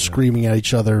about it. We're screaming at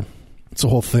each other. It's a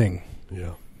whole thing.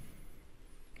 Yeah.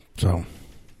 So,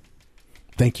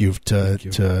 thank you to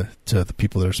the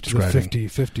people that are subscribing.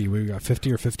 50. We got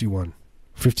 50 or 51.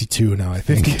 52 now, I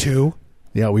think. 52.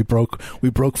 Yeah, we broke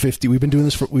 50. We've been doing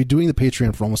this we're doing the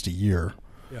Patreon for almost a year.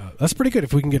 Yeah, that's pretty good.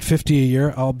 If we can get 50 a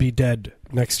year, I'll be dead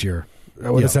next year.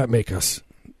 What does that make us?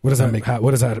 What does that mean?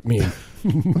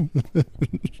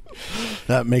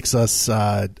 That makes us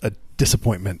a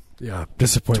disappointment. Yeah,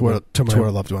 disappointment to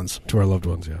our loved ones. To our loved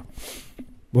ones, yeah.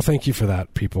 Well, thank you for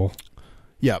that, people.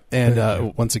 Yeah,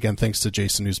 and once again, thanks to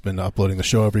Jason, who's been uploading the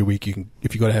show every week.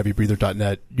 If you go to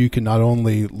heavybreather.net, you can not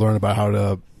only learn about how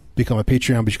to become a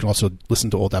Patreon, but you can also listen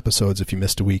to old episodes if you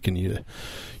missed a week and you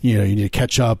need to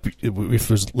catch up. If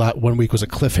there's 1 week was a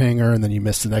cliffhanger and then you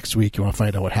missed the next week, you want to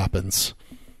find out what happens.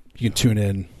 You can tune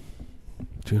in,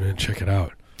 check it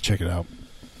out.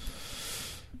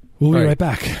 We'll be right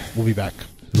back. We'll be back.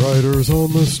 Riders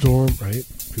on the Storm, right?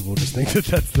 People just think that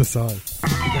that's the song.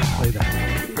 You gotta play that.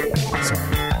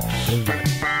 Sorry. We'll be back.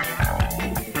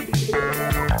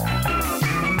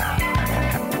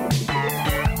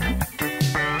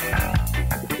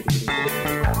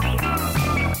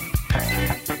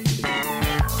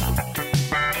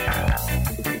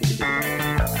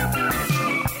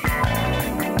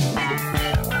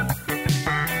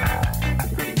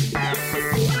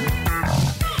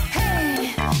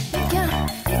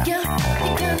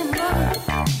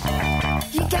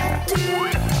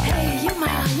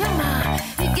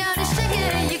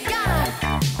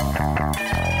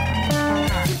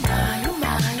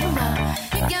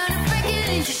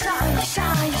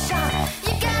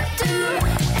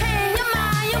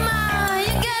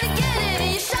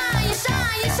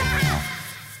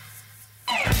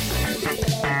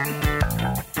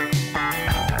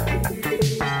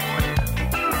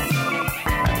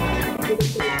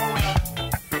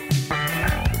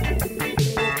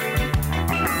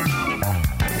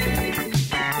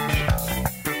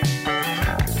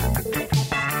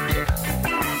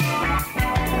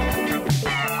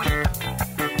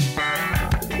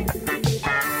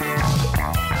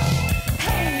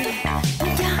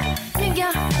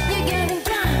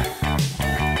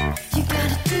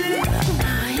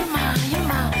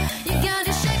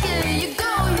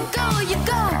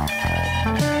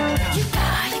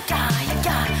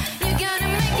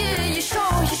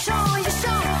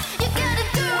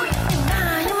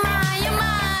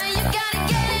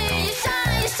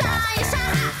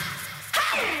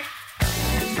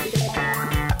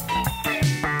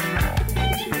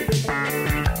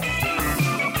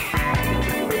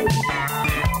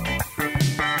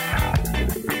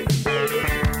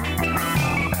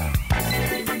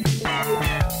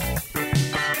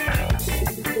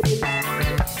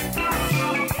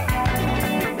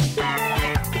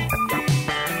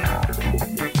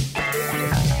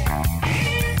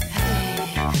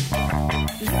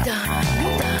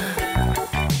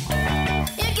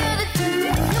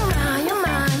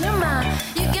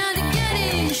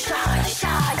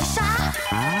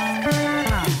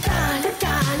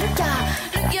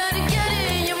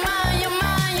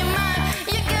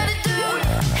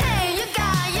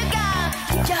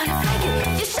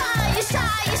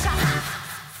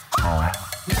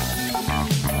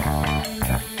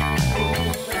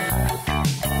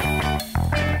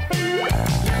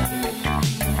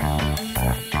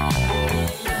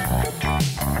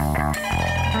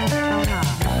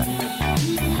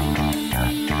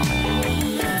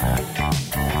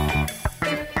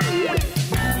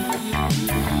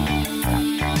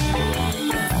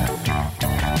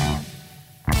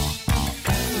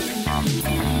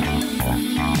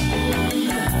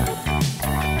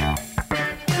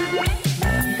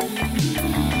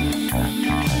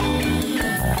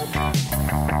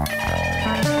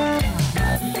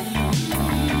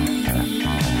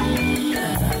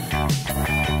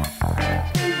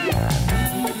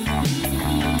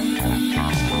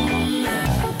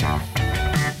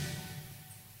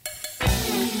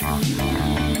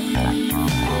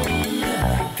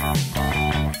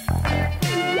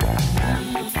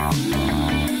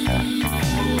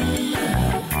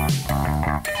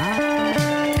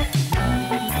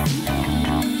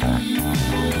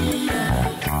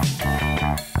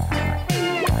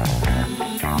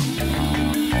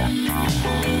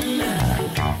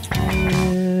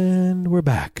 we're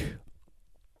back.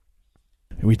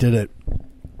 We did it.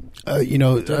 I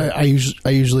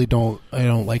usually don't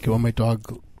like it when my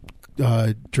dog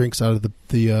drinks out of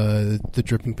the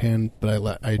dripping pan,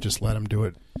 but I just let him do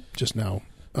it just now.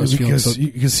 Because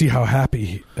you can see how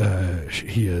happy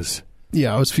he is.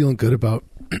 Yeah, I was feeling good about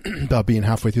being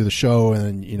halfway through the show,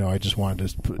 and I just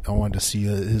wanted to see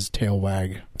his tail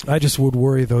wag. I just would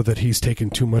worry though that he's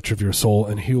taken too much of your soul,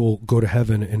 and he will go to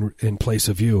heaven in place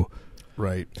of you.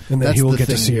 Right, and then he will get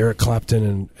to see Eric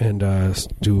Clapton and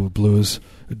do blues.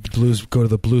 Go to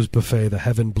the blues buffet, the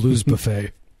heaven blues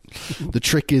buffet. The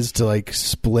trick is to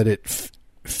split it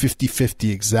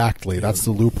 50-50 exactly. Yeah. That's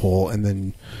the loophole, and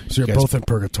then so you're both in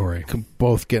purgatory. Can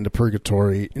both get into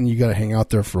purgatory, and you got to hang out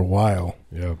there for a while.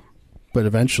 Yeah, but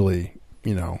eventually,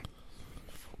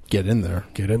 get in there.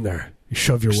 Get in there. You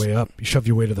shove your way up. You shove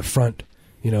your way to the front.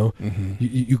 Mm-hmm.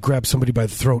 You grab somebody by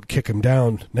the throat, kick him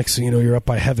down. Next thing you know, you're up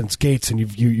by heaven's gates, and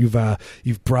you've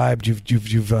bribed, you've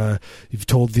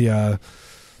told the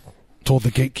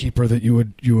gatekeeper that you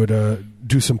would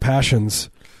do some passions.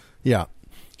 Yeah.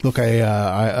 Look,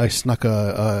 I snuck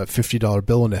a $50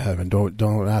 bill into heaven.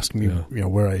 Don't ask me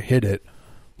where I hid it,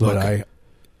 but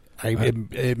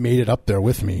it made it up there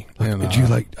with me. And, did you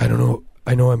I don't know.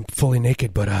 I know I'm fully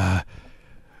naked, but I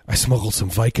smuggled some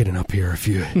Vicodin up here.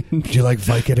 Do you like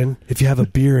Vicodin? If you have a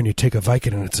beer and you take a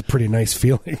Vicodin, it's a pretty nice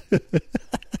feeling.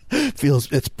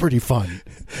 It's pretty fun.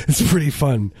 It's pretty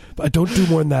fun. But don't do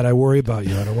more than that. I worry about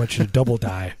you. I don't want you to double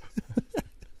die.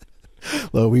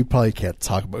 Well, we probably can't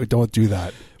talk about it. Don't do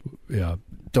that. Yeah.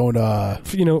 Don't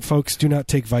folks, do not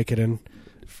take Vicodin.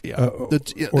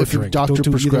 Or if your doctor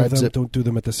prescribes it, don't do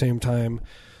them at the same time.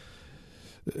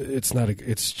 It's not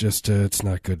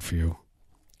good for you.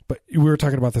 But we were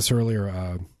talking about this earlier.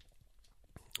 I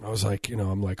was like, I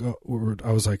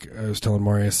was telling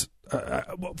Marius.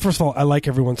 Well, first of all, I like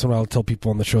every once in a while to tell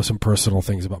people on the show some personal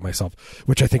things about myself,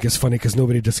 which I think is funny because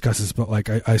nobody discusses. But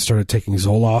I started taking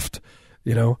Zoloft,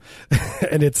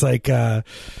 and it's like,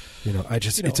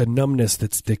 it's a numbness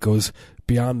that goes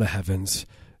beyond the heavens.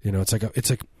 It's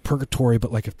like purgatory,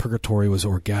 but like if purgatory was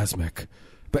orgasmic.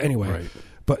 But anyway. Right.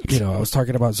 But, I was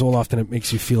talking about Zoloft, and it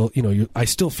makes you feel, I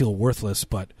still feel worthless,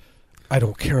 but I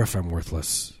don't care if I'm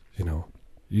worthless,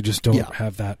 You just don't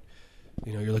have that,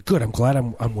 you're like, good, I'm glad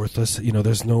I'm worthless.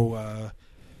 There's no,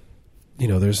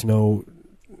 there's no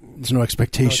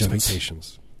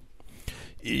expectations.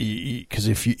 Because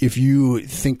if you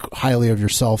think highly of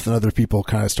yourself, then other people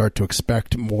kind of start to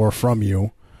expect more from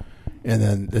you. And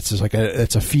then it's just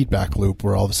it's a feedback loop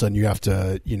where all of a sudden you have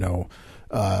to,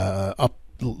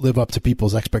 live up to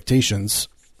people's expectations,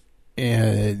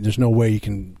 and there's no way you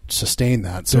can sustain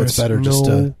that. So it's better there's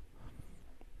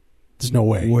no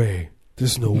way.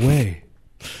 There's no way.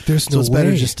 So it's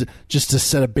better just to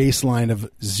set a baseline of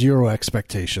zero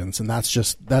expectations, and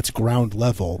that's ground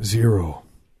level. Zero.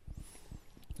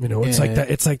 It's like that.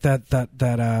 It's like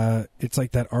that. It's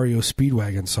like that REO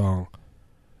Speedwagon song,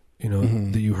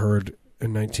 that you heard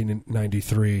in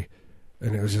 1993,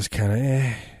 and it was just kind of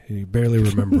you barely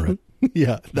remember it.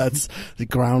 Yeah, that's the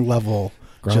ground level.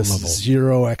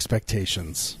 Zero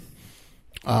expectations.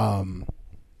 Charlie,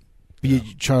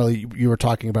 you were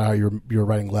talking about how you were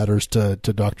writing letters to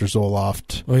Dr.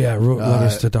 Zoloft. Oh yeah, I wrote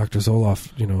letters to Dr. Zoloft.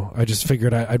 I just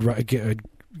figured I'd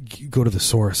go to the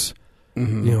source.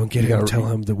 Mm-hmm. And get him, tell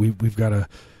him that we've got to.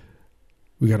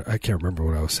 I can't remember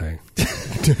what I was saying.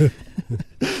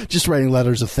 Just writing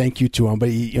letters of thank you to him, but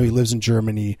he lives in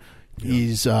Germany.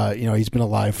 Yeah. He's been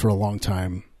alive for a long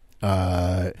time.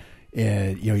 And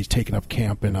he's taken up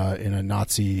camp in a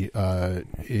Nazi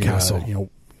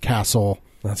castle. Castle.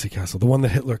 Nazi castle, the one that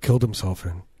Hitler killed himself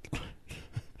in.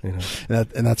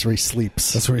 And that's where he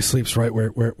sleeps. That's where he sleeps, right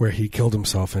where he killed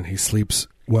himself, and he sleeps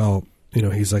well.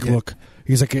 He's like, look,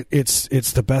 he's like, it's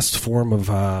the best form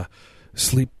of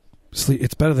sleep.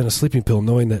 It's better than a sleeping pill,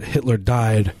 knowing that Hitler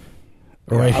died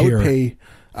right here. Would pay.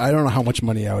 I don't know how much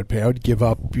money I would pay. I would give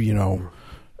up,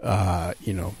 I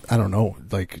don't know,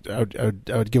 like I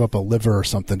would give up a liver or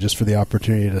something just for the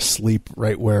opportunity to sleep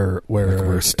right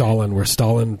where Stalin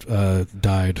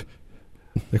died.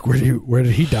 Like where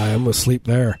did he die? I'm gonna sleep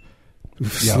there,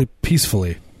 sleep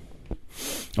peacefully.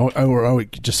 I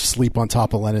would just sleep on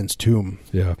top of Lenin's tomb.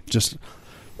 Yeah,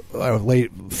 I would lay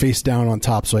face down on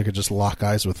top so I could just lock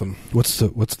eyes with him. What's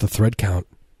the thread count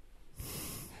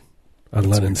on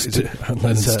Lenin's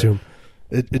tomb?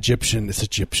 Egyptian. It's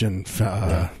Egyptian.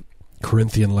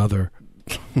 Corinthian leather.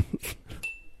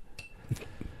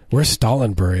 Where's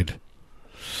Stalin buried?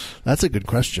 That's a good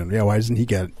question. Yeah, why doesn't he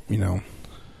get, I don't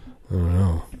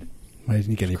know. Why doesn't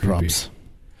he get any props?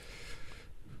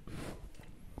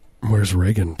 Where's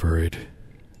Reagan buried?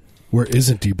 Where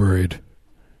isn't he buried?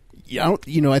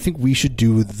 I think we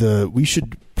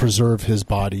should preserve his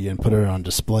body and put it on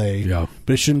display. Yeah.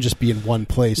 But it shouldn't just be in one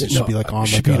place. It should be like on. It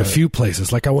should be in a few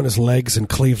places. Like I want his legs in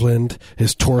Cleveland,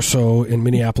 his torso in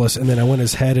Minneapolis, and then I want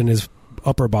his head and his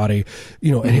upper body.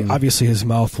 And obviously his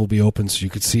mouth will be open, so you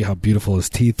could see how beautiful his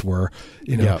teeth were.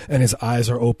 And his eyes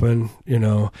are open.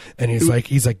 And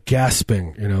he's like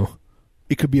gasping.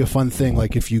 It could be a fun thing,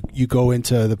 like if you go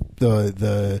into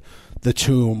the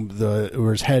tomb,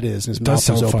 where his head is, and his mouth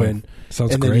is open.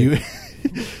 Sounds and great. Then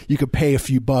you could pay a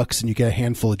few bucks and you get a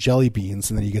handful of jelly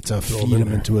beans, and then you get to feed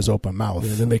him into his open mouth.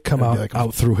 And then they come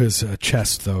out through his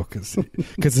chest, though, because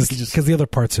the other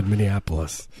part's in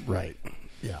Minneapolis. Right.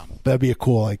 Yeah, that'd be a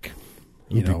cool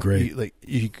be great. Go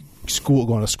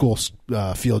on a school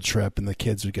field trip, and the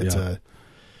kids would get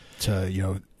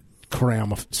to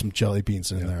cram some jelly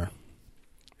beans in there.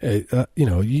 You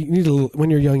need when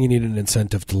you're young, you need an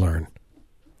incentive to learn.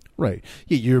 Right.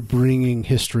 Yeah, you're bringing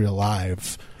history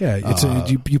alive. Yeah,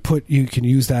 you can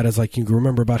use that as like you can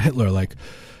remember about Hitler. Like,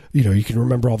 you can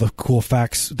remember all the cool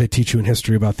facts they teach you in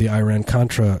history about the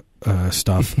Iran-Contra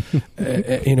stuff.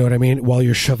 You know what I mean? While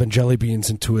you're shoving jelly beans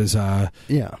into his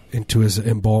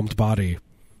embalmed body.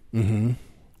 Mm-hmm.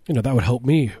 That would help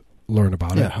me learn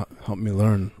about it. Yeah, help me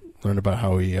learn about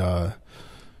how he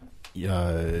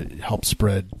helped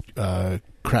spread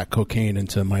crack cocaine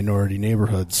into minority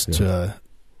neighborhoods to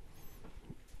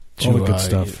all the good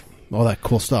stuff. All that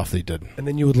cool stuff they did. And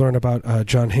then you would learn about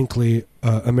John Hinckley,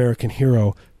 American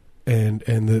hero, and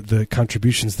the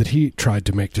contributions that he tried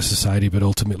to make to society but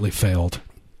ultimately failed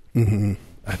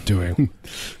at doing.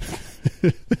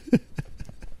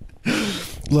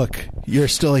 Look, you're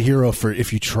still a hero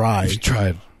if you try. You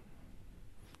tried.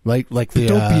 Like the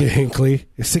don't be a Hinckley.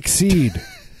 Succeed.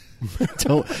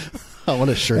 I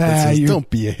want a shirt that says "Don't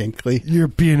be a Hinckley." You're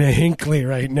being a Hinckley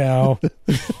right now.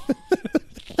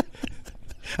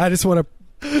 I just want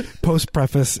to post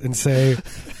preface and say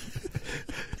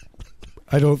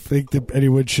I don't think that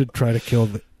anyone should try to kill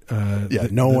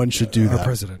no one should do our that.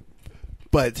 President.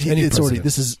 But it's already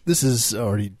this is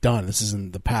already done. This is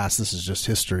in the past. This is just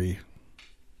history.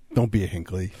 Don't be a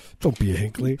Hinckley. Don't be a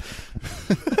Hinckley.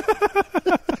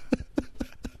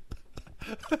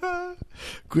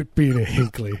 Quit being a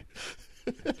Hinckley.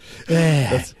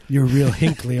 You're a real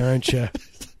Hinckley, aren't you?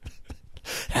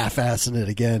 Half-assing it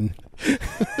again.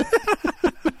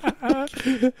 That's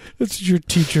what your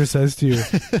teacher says to you.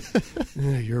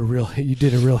 You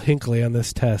did a real Hinckley on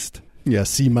this test. Yeah,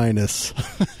 C-.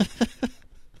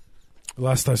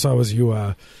 Last I saw was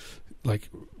you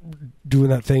doing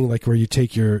that thing like where you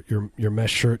take your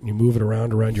mesh shirt and you move it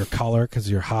around your collar because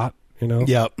you're hot,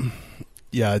 Yep.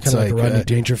 Yeah, it's kind of like Rodney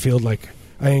Dangerfield. Like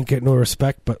I ain't getting no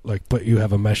respect, but you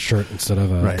have a mesh shirt instead of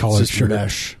a collared shirt.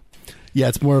 Mesh. Yeah,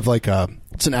 it's more of like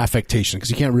it's an affectation because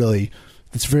you can't really.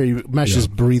 It's very mesh is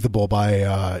breathable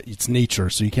by its nature,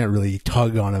 so you can't really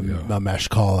tug on a mesh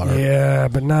collar. Yeah,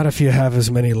 but not if you have as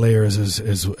many layers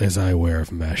as I wear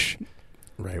of mesh.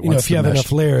 Right. If you have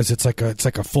enough layers, it's like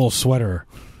a full sweater.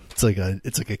 It's like a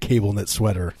cable knit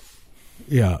sweater.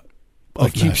 Yeah.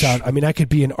 It keeps out. I mean, I could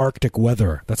be in Arctic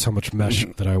weather. That's how much mesh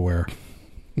that I wear.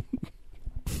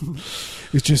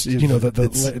 It's just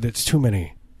it's too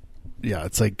many. Yeah,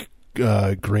 it's like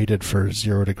graded for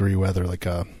 0-degree weather, like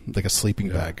a sleeping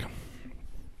bag.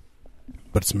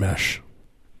 But it's mesh.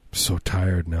 I'm so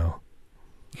tired now.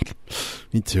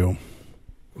 Me too.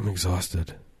 I'm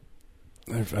exhausted.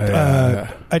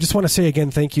 I just want to say again,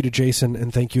 thank you to Jason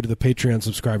and thank you to the Patreon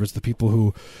subscribers, the people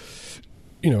who.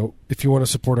 If you want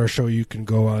to support our show, you can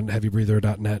go on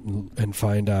heavybreather.net and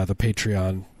find the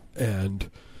Patreon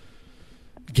and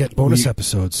get bonus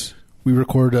episodes. We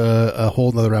record a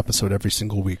whole other episode every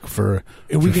single week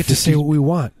and we get to say what we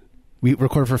want. We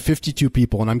record for 52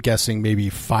 people, and I'm guessing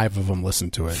maybe 5 of them listen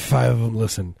to it. 5 of them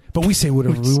listen. But we say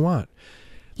whatever we want.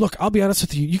 Look, I'll be honest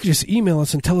with you. You can just email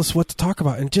us and tell us what to talk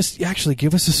about and just actually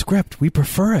give us a script. We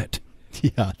prefer it.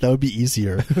 Yeah, that would be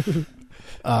easier.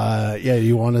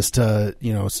 You want us to,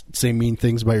 say mean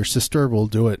things about your sister? We'll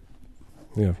do it.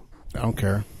 Yeah. I don't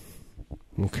care.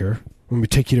 Want me to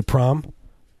take you to prom?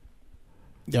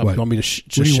 Yeah, you want me to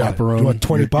just chaperone? Do you want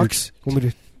 $20? Want me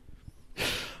to...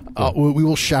 we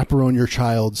will chaperone your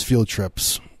child's field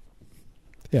trips.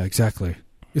 Yeah, exactly.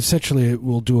 Essentially,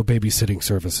 we'll do a babysitting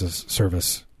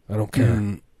service. I don't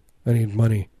care. I need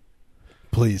money.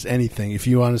 Please, anything. If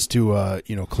you want us to,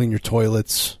 clean your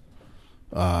toilets...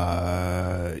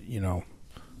 that's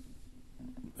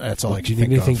all I can think of. Do you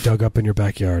need anything dug up in your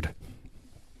backyard?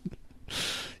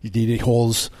 You need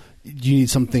holes. Do you need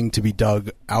something to be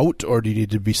dug out, or do you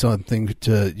need something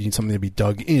to be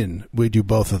dug in? We do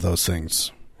both of those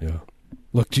things. Yeah.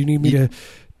 Look, do you need me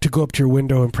to to go up to your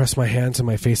window and press my hands and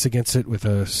my face against it with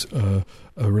a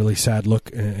really sad look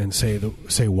and say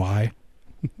why?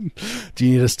 Do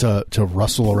you need us to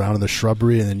rustle around in the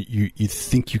shrubbery, and then you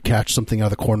think you catch something out of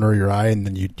the corner of your eye, and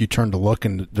then you turn to look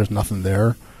and there's nothing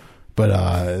there?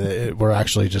 But we're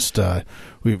actually just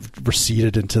we've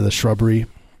receded into the shrubbery.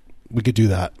 We could do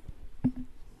that.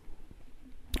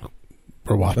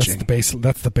 We're watching.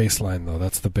 That's the baseline, though.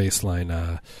 That's the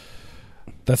baseline.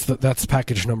 That's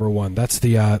package number one. That's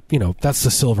the that's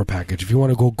the silver package. If you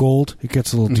want to go gold, it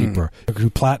gets a little deeper. If you do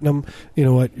platinum, you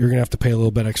know what? You're gonna have to pay a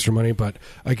little bit extra money, but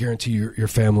I guarantee your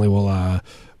family will.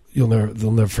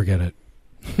 They'll never forget it.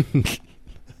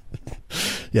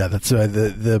 Yeah, that's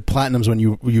the platinum's when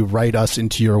you write us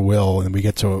into your will, and we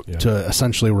get to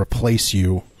essentially replace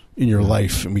you in your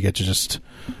life, and we get to just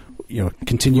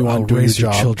continue on doing raise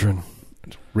your job. Children.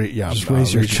 Just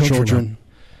raise your children.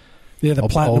 Yeah, the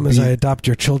platinum is I adopt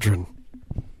your children.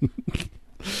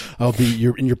 I'll be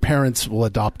your parents will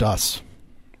adopt us.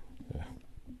 Yeah.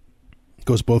 It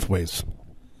goes both ways.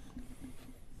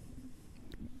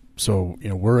 So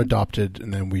we're adopted,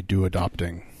 and then we do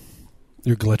adopting.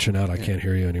 You're glitching out. I can't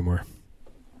hear you anymore.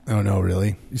 Oh no,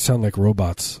 really? You sound like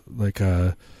robots. Like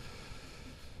AI.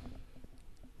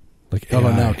 How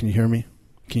about now? Can you hear me?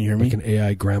 Like an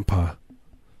AI grandpa.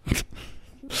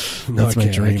 That's my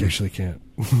dream. I actually can't.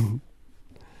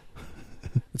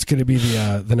 It's going to be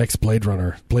the next Blade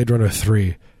Runner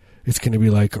 3. It's going to be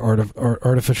like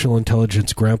artificial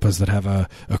intelligence grandpas that have a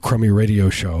crummy radio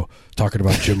show talking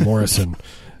about Jim Morrison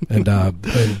and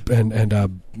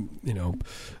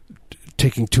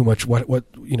taking too much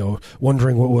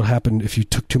wondering what would happen if you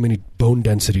took too many bone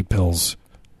density pills,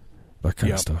 that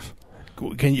kind of stuff.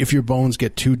 If your bones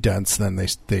get too dense, then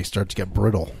they start to get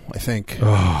brittle, I think.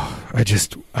 Oh,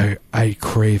 I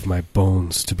crave my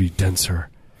bones to be denser.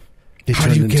 How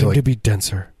do you get them to be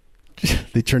denser?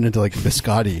 They turn into like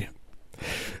biscotti.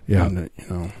 Yeah. And,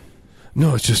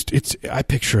 No, I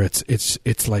picture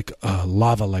it's like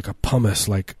lava, like a pumice,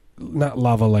 like not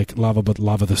lava like lava, but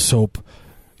lava the soap,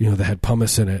 that had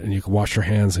pumice in it, and you can wash your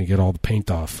hands and get all the paint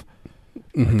off.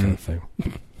 That kind of thing.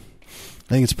 I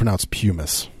think it's pronounced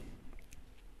pumice.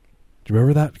 Do you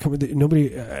remember that? Nobody.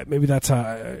 Maybe that's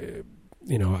I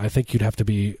think you'd have to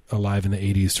be alive in the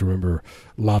 80s to remember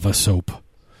lava soap.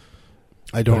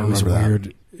 I don't remember that.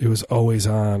 Weird. It was always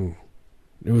on.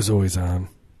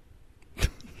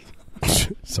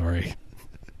 Sorry,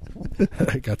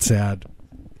 I got sad.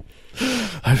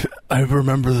 I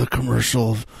remember the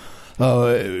commercial.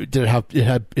 Did it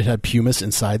had pumice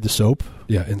inside the soap?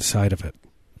 Yeah, inside of it,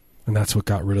 and that's what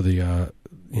got rid of the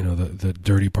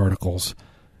dirty particles.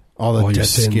 All the dead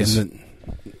skin,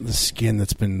 the skin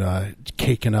that's been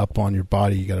caking up on your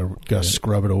body, you gotta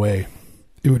scrub it away.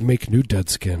 It would make new dead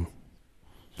skin.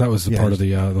 That was the part of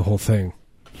the whole thing.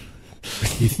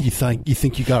 You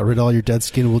think you got rid of all your dead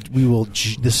skin?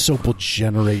 This soap will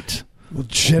generate. Will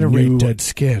generate dead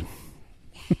skin.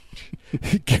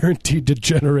 Guaranteed to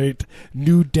generate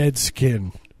new dead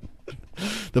skin.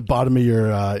 The bottom of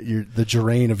the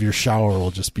drain of your shower will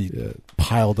just be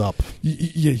piled up.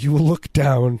 You will look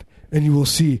down and you will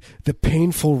see the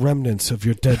painful remnants of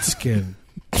your dead skin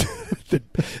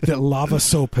that lava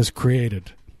soap has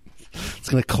created. It's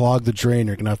going to clog the drain.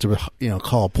 You're going to have to,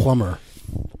 call a plumber.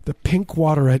 The pink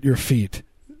water at your feet.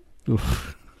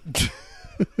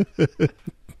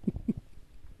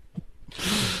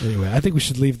 Anyway, I think we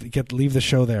should leave the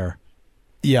show there.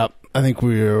 Yep, I think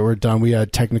we're done. We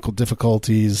had technical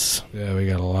difficulties. Yeah, we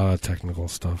got a lot of technical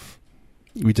stuff.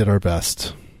 We did our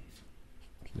best.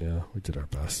 Yeah, we did our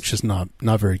best. It's just not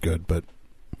very good, but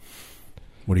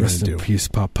what are you going to do? Rest in peace,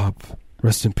 Pop Pop.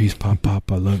 Rest in peace, Pop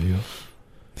Pop. I love you.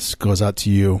 This goes out to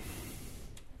you.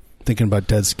 Thinking about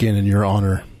dead skin in your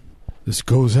honor. This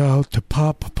goes out to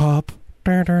Pop Pop.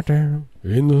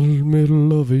 In the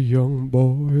middle of a young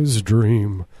boy's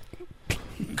dream.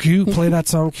 Can you play that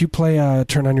song? Can you play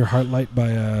Turn On Your Heart Light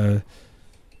by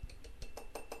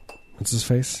what's his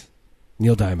face?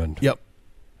 Neil Diamond. Yep.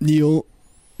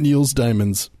 Neil's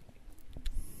Diamonds.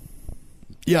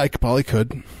 Yeah, I probably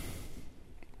could.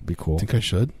 Be cool. Think I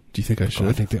should? Do you think I should?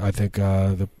 I think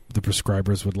the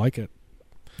prescribers would like it.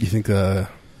 You think the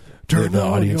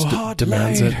audience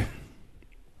demands it?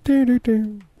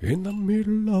 In the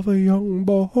middle of a young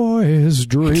boy's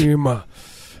dream. Right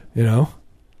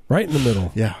in the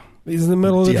middle. Yeah. He's in the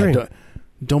middle of the dream.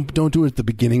 Don't do it at the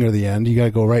beginning or the end. You got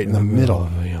to go right in the middle.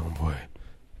 Of a young boy.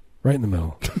 Right in the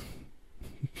middle.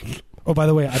 Oh, by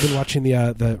the way, I've been watching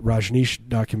the Rajneesh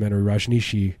documentary,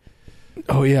 Rajneeshi.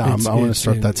 Oh, yeah. I want to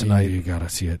start that tonight. You got to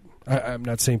see it. I'm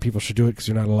not saying people should do it because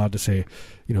you're not allowed to say,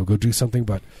 go do something,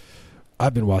 but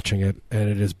I've been watching it, and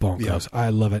it is bonkers. Yeah. I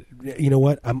love it. You know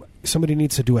what? Somebody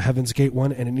needs to do a Heaven's Gate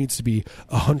one, and it needs to be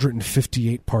a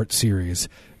 158-part series,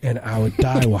 and I would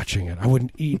die watching it. I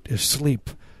wouldn't eat or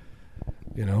sleep,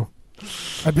 you know?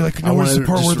 I'd be like, no, where's the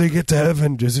part where they get to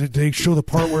heaven? Does they show the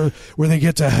part where they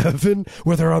get to heaven,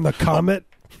 where they're on the comet?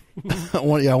 I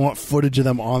want footage of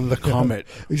them on the comet.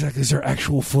 Exactly. Is there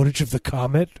actual footage of the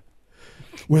comet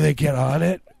where they get on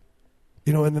it?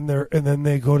 You know, and then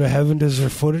they go to heaven. Is there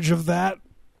footage of that?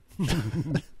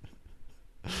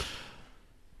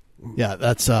 Yeah,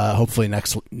 that's hopefully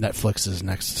Netflix is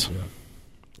next. Yeah.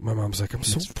 My mom's like, I'm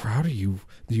so proud of you.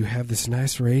 You have this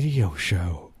nice radio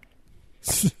show.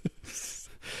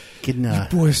 You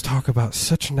boys talk about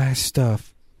such nice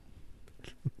stuff.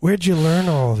 Where'd you learn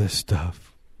all this stuff?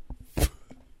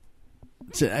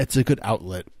 It's a good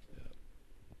outlet,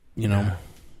 you know. Yeah.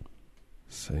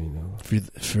 So, you know,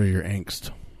 for your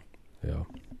angst. Yeah.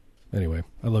 Anyway,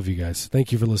 I love you guys.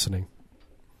 Thank you for listening.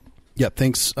 Yep.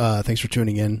 Thanks for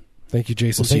tuning in. Thank you,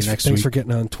 Jason. We'll see you next week. Thanks for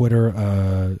getting on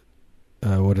Twitter.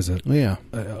 What is it? Oh, yeah.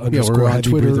 Underscore we're on Heavy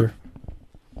Twitter. Breather.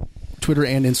 Twitter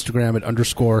and Instagram at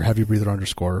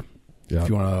 _HeavyBreather_. Yeah. If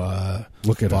you want to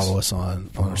look at follow us on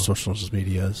our social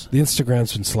medias. The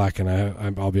Instagram's been slacking.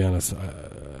 I'll be honest.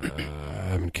 I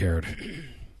haven't cared.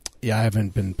 Yeah, I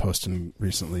haven't been posting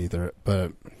recently either.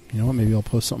 But you know what? Maybe I'll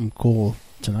post something cool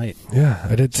tonight. Yeah,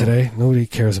 I did today. Nobody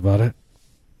cares about it.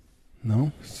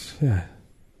 No? Yeah.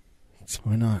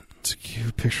 Why not? It's a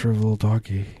cute picture of a little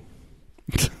doggy.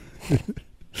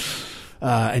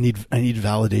 I need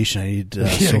validation. I need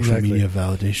social media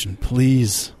validation.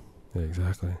 Please. Yeah,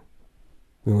 exactly.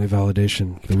 The only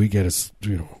validation that we get is,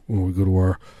 you know, when we go to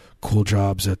our cool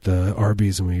jobs at the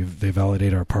Arby's and they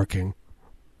validate our parking.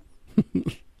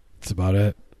 That's about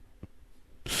it.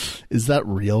 Is that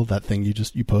real? That thing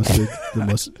you posted? The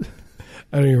most.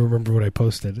 I don't even remember what I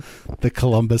posted. The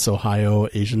Columbus, Ohio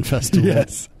Asian Festival.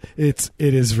 Yes, it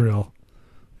is real.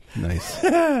 Nice.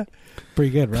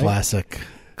 Pretty good, right?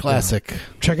 Classic. Yeah.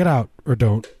 Check it out or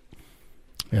don't.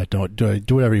 Yeah, don't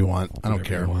do whatever you want. I don't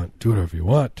care. Do whatever you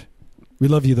want. We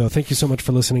love you, though. Thank you so much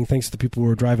for listening. Thanks to the people who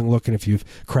are driving, looking. If you've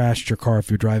crashed your car, if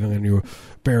you're driving and you're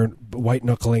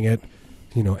white-knuckling it,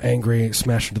 you know, angry,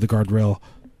 smash into the guardrail,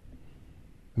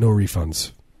 no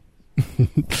refunds.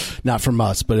 Not from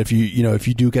us, but if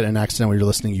you do get an accident while you're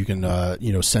listening, you can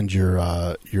send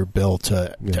your bill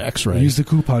to X-Ray. Use the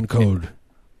coupon code.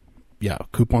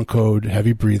 Coupon code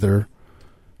Heavy Breather,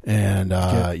 and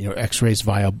X-Ray's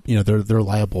viable. You know, they're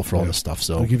liable for all this stuff.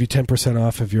 So they'll give you 10%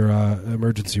 off of your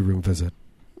emergency room visit.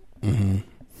 Mm-hmm.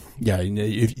 Yeah,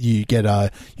 if you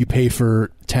get you pay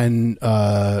for 10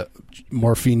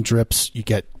 morphine drips, you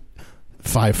get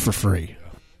 5 for free.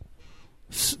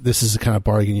 This is the kind of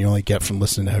bargain you only get from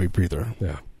listening to Heavy Breather.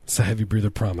 Yeah, it's a Heavy Breather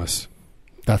promise.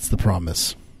 That's the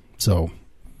promise. So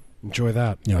enjoy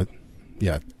that. You know,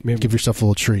 yeah. Maybe give yourself a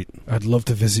little treat. I'd love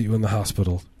to visit you in the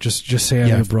hospital. Just say I'm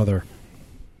your brother.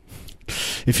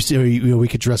 If you say we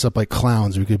could dress up like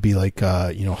clowns, we could be like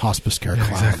hospice care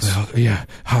clowns. Exactly. Yeah,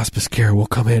 hospice care. We'll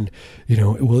come in. You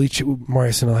know,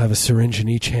 Marius and I'll have a syringe in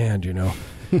each hand. You know.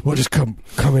 We'll just come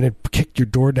in and kick your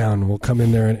door down, and we'll come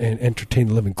in there and entertain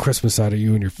the living Christmas out of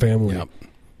you and your family. Yep.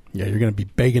 Yeah, you're going to be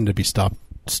begging to be stopped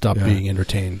being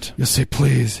entertained. You'll say,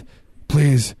 please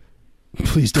don't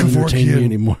entertain me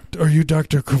anymore. Are you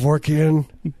Dr. Kevorkian?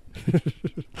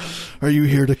 Are you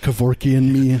here to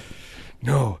Kevorkian me?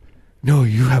 No,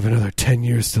 you have another 10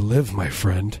 years to live, my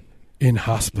friend, in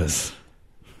hospice.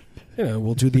 You know,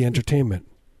 we'll do the entertainment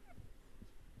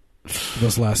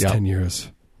those last 10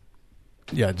 years.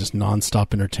 Yeah, just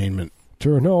nonstop entertainment.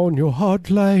 Turn on your hot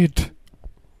light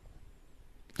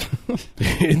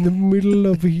in the middle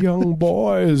of a young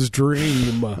boy's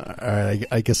dream. All right,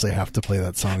 I guess I have to play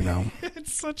that song now.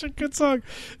 It's such a good song.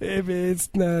 It's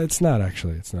not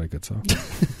actually. It's not a good song.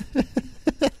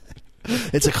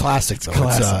 It's a classic,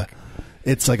 though.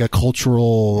 It's like a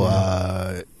cultural,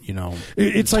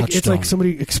 It's like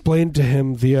somebody explained to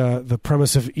him the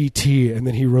premise of E.T. and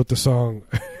then he wrote the song.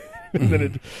 And then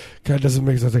it kind of doesn't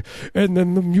make sense. And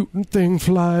then the mutant thing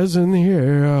flies in the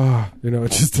air. You know,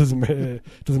 it just doesn't make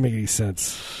any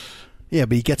sense. Yeah,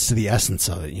 but he gets to the essence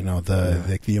of it. You know,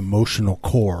 the emotional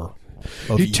core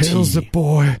of he E.T. tells the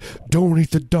boy, "Don't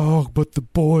eat the dog," but the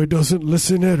boy doesn't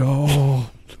listen at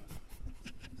all.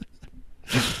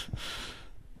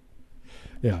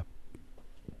 Yeah.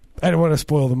 I don't want to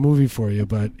spoil the movie for you,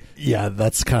 but yeah,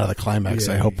 that's kind of the climax.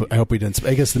 Yeah, I hope we didn't.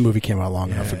 I guess the movie came out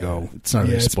long enough ago. It's not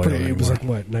really spoiler anymore. It was like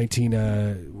what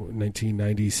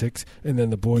 1996, and then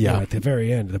the boy at the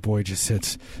very end, the boy just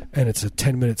sits, and it's a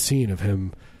 10-minute scene of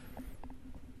him.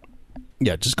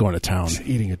 Yeah, just going to town, just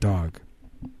eating a dog.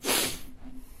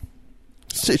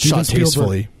 It's shot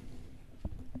tastefully.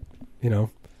 You know,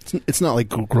 it's not like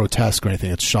grotesque or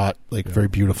anything. It's shot like very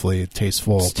beautifully,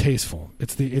 tasteful. It's tasteful.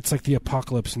 It's like the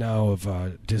Apocalypse Now of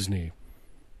Disney,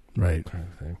 right? Kind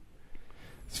of thing.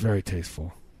 It's very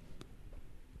tasteful.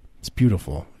 It's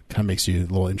beautiful. It kind of makes you a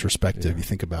little introspective. You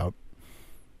think about,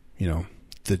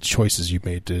 the choices you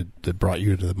made that brought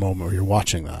you to the moment where you're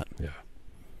watching that. Yeah.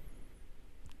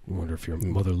 You wonder if your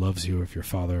mother loves you, if your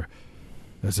father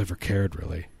has ever cared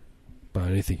really about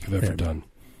anything you've ever done.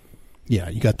 Yeah,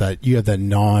 you have that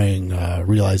gnawing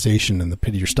realization in the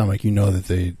pit of your stomach. You know that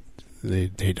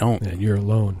they don't. And you're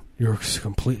alone. You're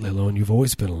completely alone. You've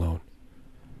always been alone.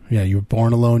 Yeah, you were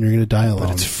born alone. You're going to die alone.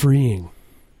 But it's freeing.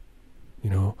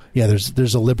 Yeah,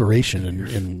 there's a liberation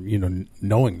in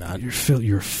knowing that.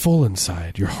 You're full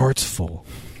inside. Your heart's full.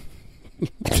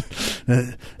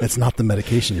 It's not the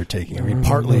medication you're taking. I mean,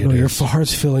 partly your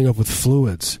heart's filling up with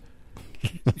fluids.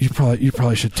 You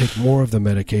probably should take more of the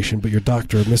medication, but your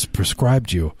doctor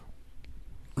misprescribed you.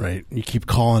 Right. You keep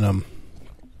calling him.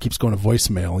 Keeps going to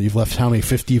voicemail. You've left how many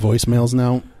 50 voicemails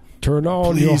now? Turn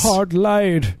on your hard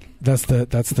light. That's the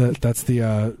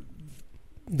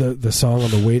song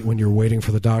on the wait when you're waiting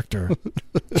for the doctor.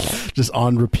 Just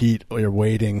on repeat while you're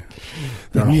waiting.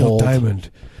 The Neil Diamond.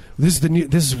 This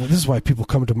is why people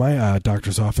come to my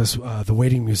doctor's office. The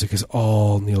waiting music is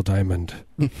all Neil Diamond.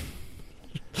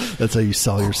 That's how you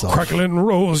sell yourself. Crackling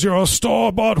Rose, you're a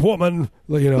store-bought woman.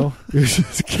 You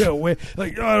just can't wait.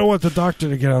 Like, I don't want the doctor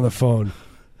to get on the phone.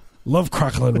 Love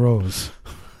Crackling Rose.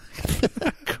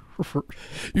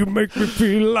 You make me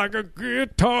feel like a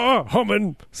guitar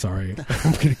humming. Sorry,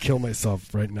 I'm gonna kill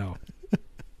myself right now.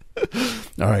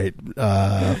 All right,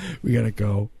 we gotta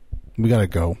go. I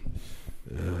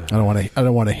don't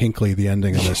want to Hinckley the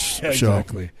ending of this show.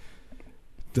 Exactly.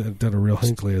 Done a real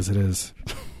Hinckley as it is.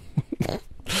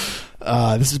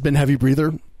 This has been Heavy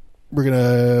Breather. We're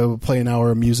gonna play an hour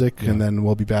of music and then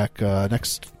we'll be back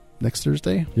next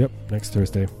Thursday. Yep, next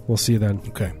Thursday. We'll see you then.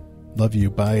 Okay. Love you.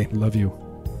 Bye. Love you.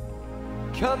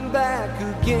 Come back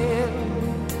again.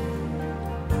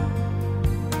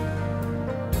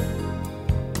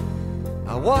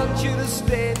 I want you to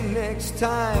stay next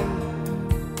time.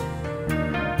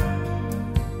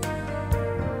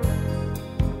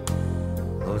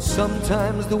 Oh,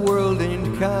 sometimes the world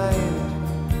ain't kind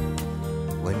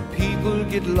when people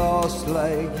get lost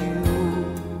like you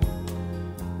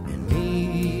and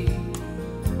me.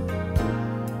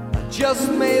 I just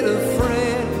made a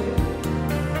friend.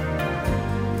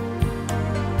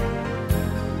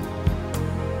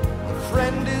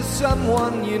 Friend is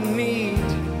someone you need.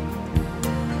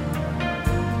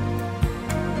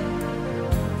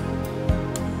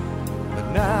 But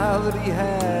now that he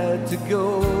had to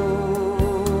go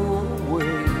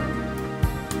away,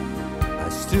 I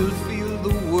still feel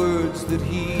the words that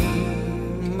he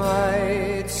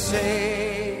might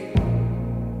say.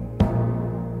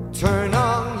 Turn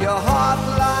on your heart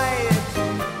light,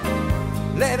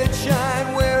 let it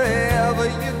shine wherever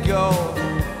you go.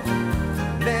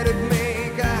 Let it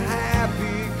make a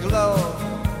happy glow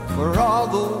for all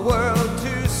the world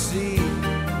to see.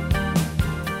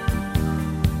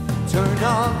 Turn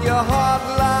on your heart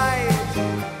light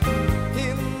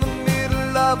in the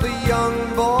middle of a young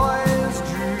boy's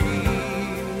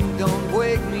dream. Don't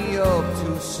wake me up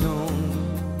too soon.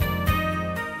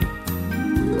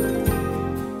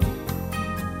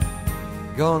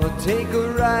 Gonna take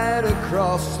a ride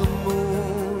across the moon.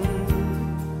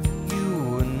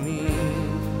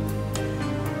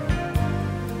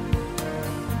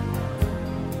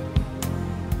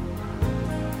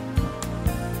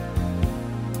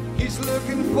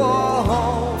 Looking for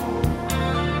home,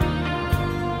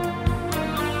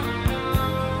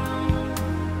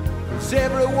 'cause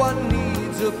everyone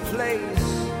needs a place.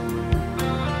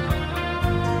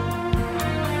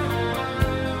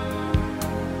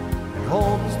 And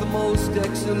home's the most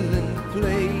excellent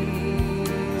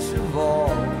place of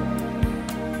all.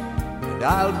 And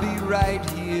I'll be right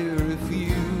here if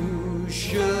you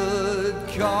should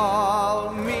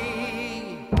call me.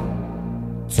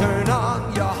 Turn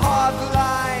on your heart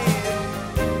light,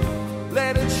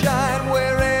 let it shine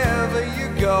wherever you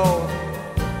go.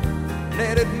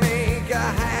 Let it make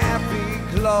a happy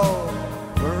glow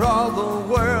for all the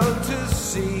world to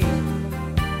see.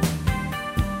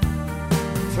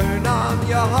 Turn on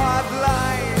your heart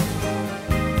light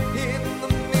in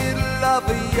the middle of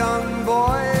a young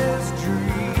boy's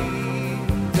dream.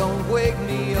 Don't wake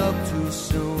me up too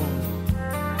soon.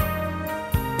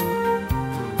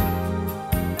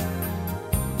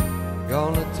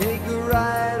 Gonna take a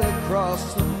ride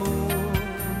across the moon,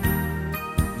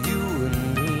 you and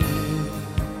me.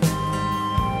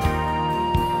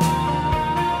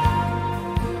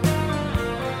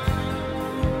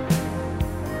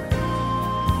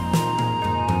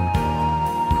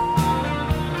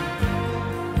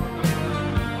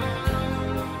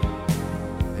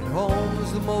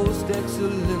 the most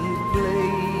excellent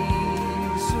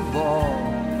place of all.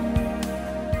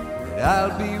 But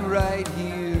I'll be right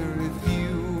here if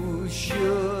you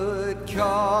should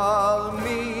call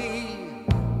me.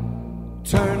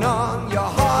 Turn on your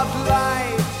heart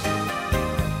light,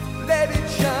 let it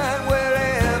shine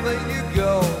wherever you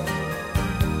go.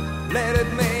 Let it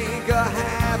make a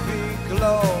happy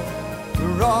glow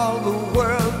for all the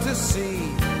world to see.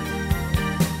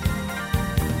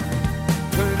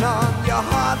 Turn on your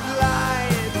hot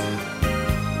light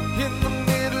in the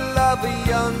middle of a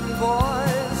young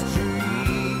boy's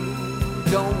dream.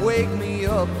 Don't wake me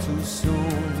up too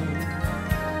soon.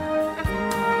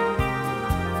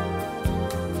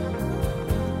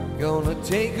 Gonna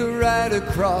take a ride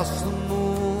across the moon.